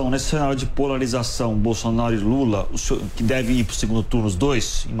avaliação nesse cenário de polarização, Bolsonaro e Lula, o senhor, que devem ir para o segundo turno os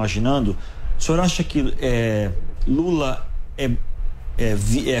dois, imaginando, o senhor acha que Lula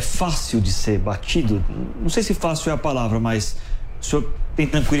é fácil de ser batido? Não sei se fácil é a palavra, mas o senhor tem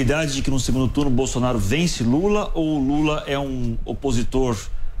tranquilidade de que no segundo turno Bolsonaro vence Lula, ou Lula é um opositor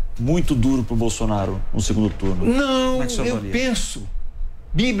muito duro para o Bolsonaro no segundo turno? Não, eu penso,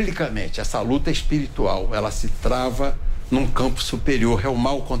 biblicamente, essa luta é espiritual, ela se trava num campo superior, é o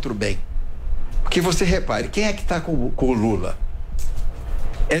mal contra o bem. Porque você repare, quem é que está com o Lula?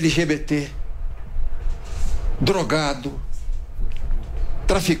 LGBT, drogado,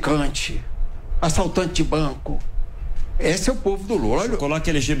 traficante, assaltante de banco. Esse é o povo do Lula. Você coloca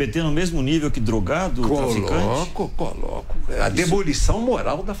LGBT no mesmo nível que drogado, traficante? Coloco. A demolição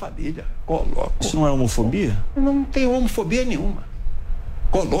moral da família. Coloco. Isso não é homofobia? Não tem homofobia nenhuma.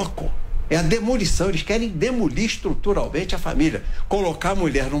 Coloco. É a demolição. Eles querem demolir estruturalmente a família. Colocar a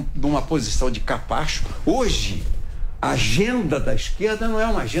mulher numa posição de capacho. Hoje, a agenda da esquerda não é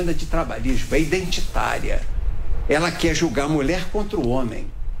uma agenda de trabalhismo, é identitária. Ela quer julgar a mulher contra o homem.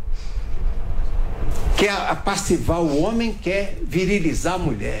 Quer apassivar o homem, quer virilizar a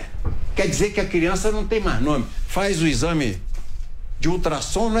mulher. Quer dizer que a criança não tem mais nome. Faz o exame de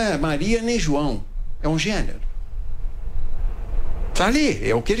ultrassom, não é Maria nem João. É um gênero. Está ali,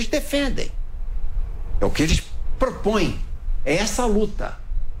 é o que eles defendem. É o que eles propõem. É essa luta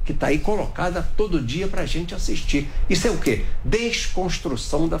que está aí colocada todo dia para a gente assistir. Isso é o quê?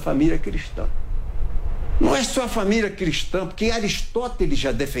 Desconstrução da família cristã. Não é só a família cristã, porque Aristóteles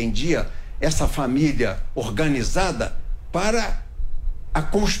já defendia essa família organizada para a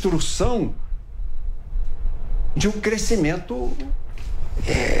construção de um crescimento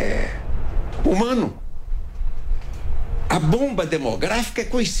humano. A bomba demográfica é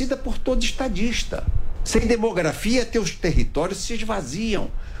conhecida por todo estadista. Sem demografia, teus territórios se esvaziam.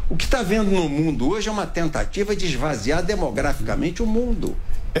 O que está vendo no mundo hoje é uma tentativa de esvaziar demograficamente o mundo.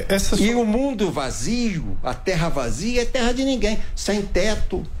 E o mundo vazio, a terra vazia, é terra de ninguém, sem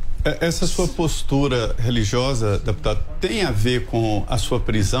teto. Essa sua postura religiosa, deputado, tem a ver com a sua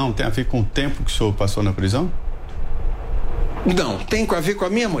prisão? Tem a ver com o tempo que o senhor passou na prisão? Não, tem a ver com a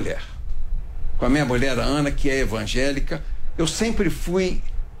minha mulher. Com a minha mulher, a Ana, que é evangélica. Eu sempre fui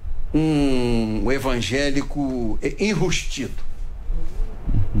um evangélico enrustido.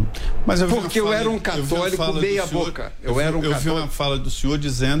 Mas porque eu era um católico meia boca. Eu vi uma fala do senhor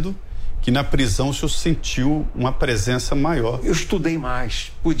dizendo que na prisão o senhor sentiu uma presença maior. Eu estudei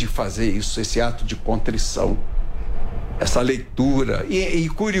mais, pude fazer isso, esse ato de contrição, essa leitura. E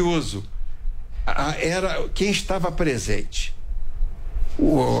curioso, era quem estava presente,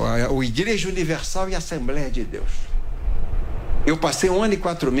 a Igreja Universal e a Assembleia de Deus. Eu passei 1 ano e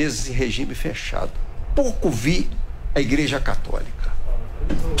 4 meses em regime fechado. Pouco vi a Igreja Católica.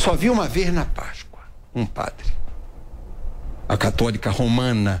 Só vi uma vez na Páscoa, um padre. A Católica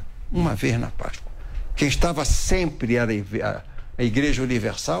Romana, uma vez na Páscoa. Quem estava sempre era a Igreja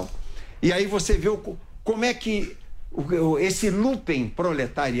Universal. E aí você vê como é que esse lumpen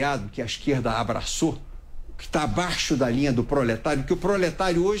proletariado que a esquerda abraçou, que está abaixo da linha do proletário, que o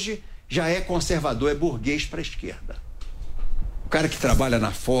proletário hoje já é conservador, é burguês para a esquerda. O cara que trabalha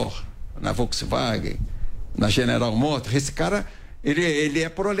na Ford, na Volkswagen, na General Motors, esse cara, ele é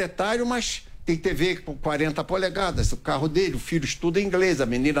proletário, mas tem TV com 40 polegadas, o carro dele, o filho estuda inglês, a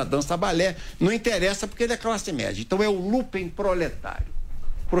menina dança balé, não interessa porque ele é classe média. Então é o lumpen proletário.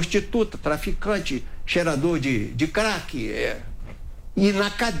 Prostituta, traficante, cheirador de crack, e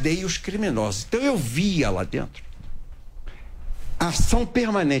na cadeia os criminosos. Então eu via lá dentro a ação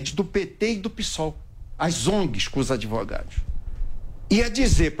permanente do PT e do PSOL, as ONGs com os advogados. Ia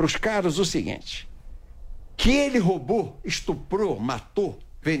dizer para os caras o seguinte, que ele roubou, estuprou, matou,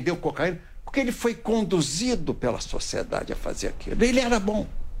 vendeu cocaína, porque ele foi conduzido pela sociedade a fazer aquilo. Ele era bom.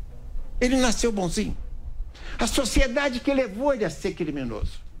 Ele nasceu bonzinho. A sociedade que levou ele a ser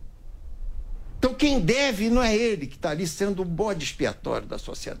criminoso. Então quem deve não é ele que está ali sendo o bode expiatório da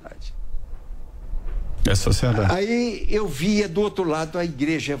sociedade. É a sociedade. Aí eu via do outro lado a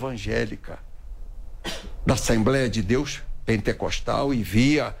igreja evangélica da Assembleia de Deus Pentecostal e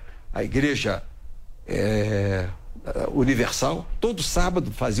via a igreja Universal. Todo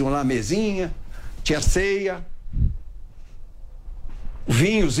sábado faziam lá a mesinha, tinha ceia, o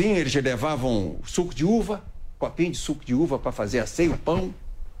vinhozinho, eles levavam suco de uva, copinho de suco de uva para fazer a ceia, o pão.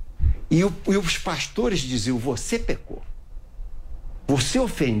 E os pastores diziam, você pecou. Você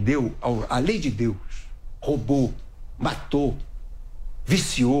ofendeu a lei de Deus, roubou, matou,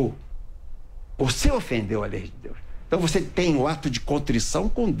 viciou. Você ofendeu a lei de Deus. Então você tem o ato de contrição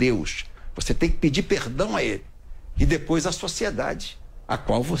com Deus. Você tem que pedir perdão a Ele. E depois a sociedade a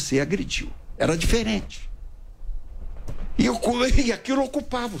qual você agrediu. Era diferente. E aquilo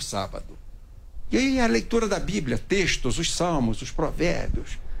ocupava o sábado. E aí a leitura da Bíblia, textos, os salmos, os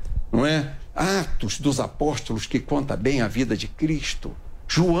provérbios, não é? Atos dos apóstolos que conta bem a vida de Cristo,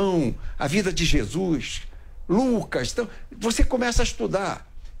 João, a vida de Jesus, Lucas. Então, você começa a estudar.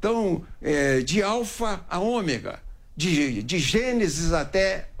 Então, de Alfa a Ômega, de Gênesis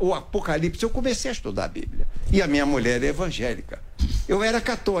até o Apocalipse, eu comecei a estudar a Bíblia. E a minha mulher é evangélica. Eu era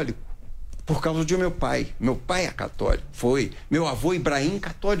católico por causa de meu pai. Meu pai é católico, foi. Meu avô Ibrahim,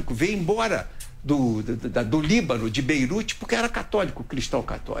 católico, veio embora do Líbano, de Beirute, porque era católico, cristão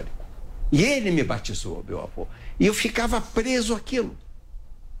católico. E ele me batizou, meu avô. E eu ficava preso àquilo.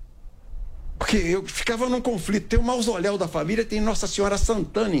 Porque eu ficava num conflito. Tem o mausoléu da família, tem Nossa Senhora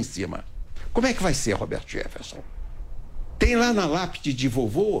Santana em cima. Como é que vai ser, Roberto Jefferson? Tem lá na lápide de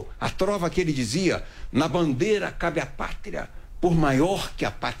vovô a trova que ele dizia: na bandeira cabe a pátria, por maior que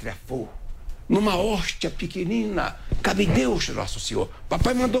a pátria for. Numa hóstia pequenina cabe Deus, nosso Senhor.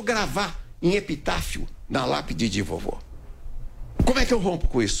 Papai mandou gravar em epitáfio na lápide de vovô. Como é que eu rompo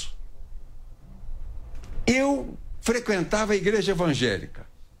com isso? Eu frequentava a igreja evangélica.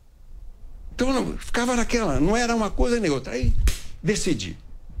 Então, ficava naquela, não era uma coisa nem outra. Aí decidi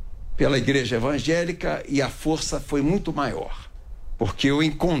pela igreja evangélica e a força foi muito maior, porque eu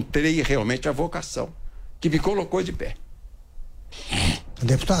encontrei realmente a vocação que me colocou de pé.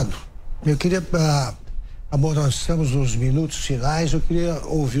 Deputado, eu queria, amor, nós estamos nos minutos finais, eu queria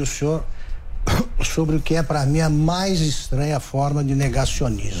ouvir o senhor sobre o que é para mim a mais estranha forma de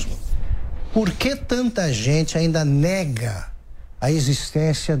negacionismo. Por que tanta gente ainda nega a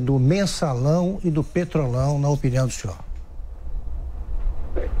existência do mensalão e do petrolão, na opinião do senhor?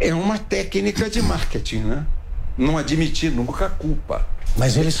 É uma técnica de marketing, né? Não admitir nunca a culpa.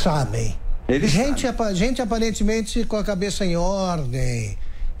 Mas eles sabem. Gente aparentemente com a cabeça em ordem,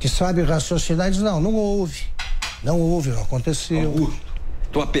 que sabe raciocinar, diz, não houve, não aconteceu. Augusto,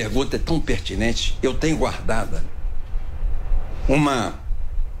 tua pergunta é tão pertinente. Eu tenho guardada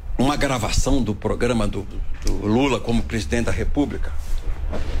uma gravação do programa do Lula como presidente da República,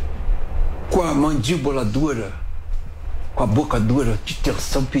 com a mandíbula dura, com a boca dura, de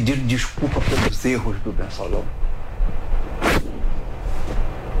tensão, pedindo desculpa pelos erros do mensalão.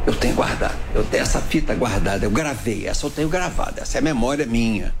 Eu tenho guardado, eu tenho essa fita guardada, eu gravei, essa eu tenho gravada, essa é a memória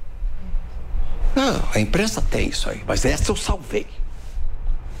minha. A imprensa tem isso aí, mas essa eu salvei.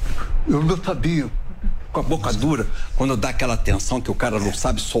 Eu não sabia. Com a boca dura, quando dá aquela tensão que o cara não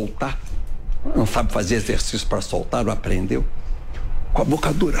sabe soltar, não sabe fazer exercício para soltar, não aprendeu. Com a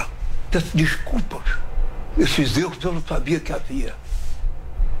boca dura. Desculpa, esses erros eu não sabia que havia.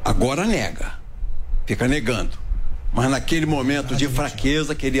 Agora nega. Fica negando. Mas naquele momento de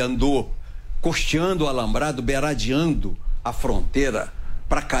fraqueza que ele andou costeando o alambrado, beiradeando a fronteira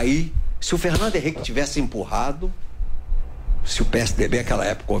para cair, se o Fernando Henrique tivesse empurrado, se o PSDB naquela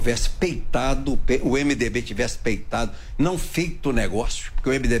época houvesse peitado, o MDB tivesse peitado, não feito negócio, porque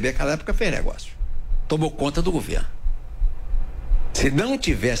o MDB naquela época fez negócio, tomou conta do governo. Se não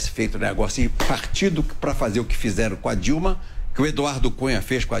tivesse feito negócio e partido para fazer o que fizeram com a Dilma, que o Eduardo Cunha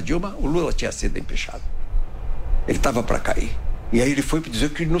fez com a Dilma, o Lula tinha sido empichado. Ele estava para cair. E aí ele foi para dizer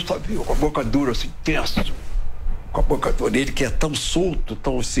que ele não sabia, com a boca dura, assim, tenso. Com a boca dura. Ele que é tão solto,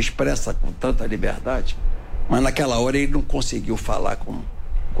 tão se expressa com tanta liberdade. Mas naquela hora ele não conseguiu falar com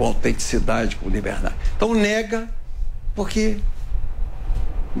autenticidade, com liberdade. Então nega, porque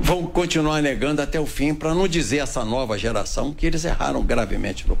vão continuar negando até o fim, para não dizer essa nova geração que eles erraram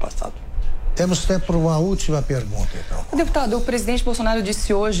gravemente no passado. Temos tempo para uma última pergunta, então. Deputado, o presidente Bolsonaro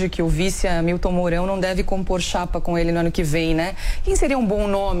disse hoje que o vice Hamilton Mourão não deve compor chapa com ele no ano que vem, né? Quem seria um bom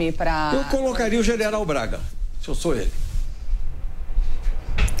nome para... Eu colocaria o general Braga, se eu sou ele.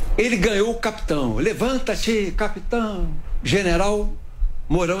 Ele ganhou o capitão. Levanta-te, capitão. General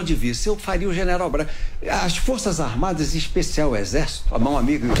Mourão de vice. Eu faria o general Braga. As Forças Armadas, em especial o Exército, a mão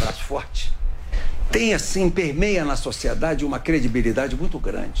amiga e o braço forte, tem, assim, permeia na sociedade uma credibilidade muito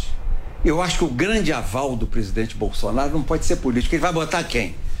grande. Eu acho que o grande aval do presidente Bolsonaro não pode ser político. Ele vai botar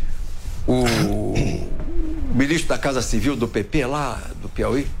quem? O ministro da Casa Civil do PP lá do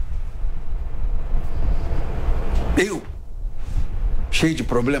Piauí? Eu? Cheio de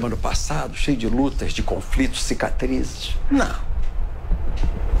problema no passado, cheio de lutas, de conflitos, cicatrizes. Não.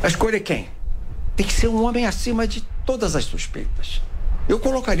 A escolha é quem? Tem que ser um homem acima de todas as suspeitas. Eu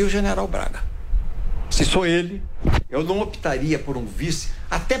colocaria o general Braga. Se sou ele, eu não optaria por um vice,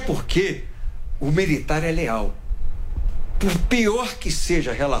 até porque o militar é leal. Por pior que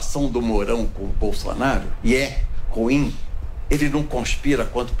seja a relação do Mourão com o Bolsonaro, e é ruim, ele não conspira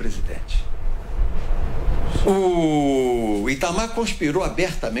contra o presidente. O Itamar conspirou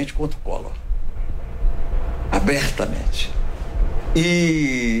abertamente contra o Collor. Abertamente.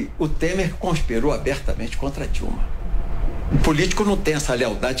 E o Temer conspirou abertamente contra a Dilma. O político não tem essa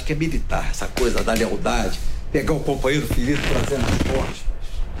lealdade que é militar, essa coisa da lealdade, pegar o companheiro ferido, trazer nas costas,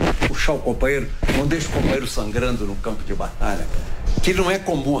 puxar o companheiro, não deixa o companheiro sangrando no campo de batalha, que não é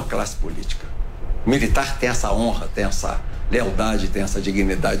comum à classe política. O militar tem essa honra, tem essa lealdade, tem essa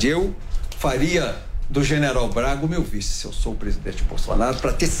dignidade. Eu faria do general Braga o meu vice, se eu sou o presidente Bolsonaro,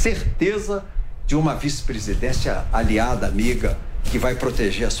 para ter certeza de uma vice-presidência aliada, amiga, que vai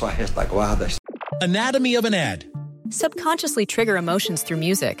proteger a sua retaguarda. Anatomy of an ad. Subconsciously trigger emotions through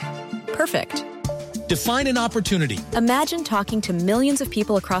music. Perfect. Define an opportunity. Imagine talking to millions of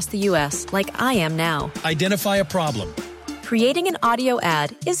people across the U.S. like I am now. Identify a problem. Creating an audio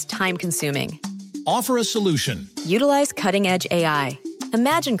ad is time-consuming. Offer a solution. Utilize cutting-edge AI.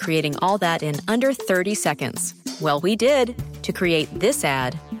 Imagine creating all that in under 30 seconds. Well, we did to create this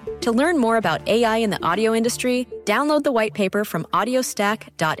ad. To learn more about AI in the audio industry, download the white paper from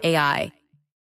audiostack.ai.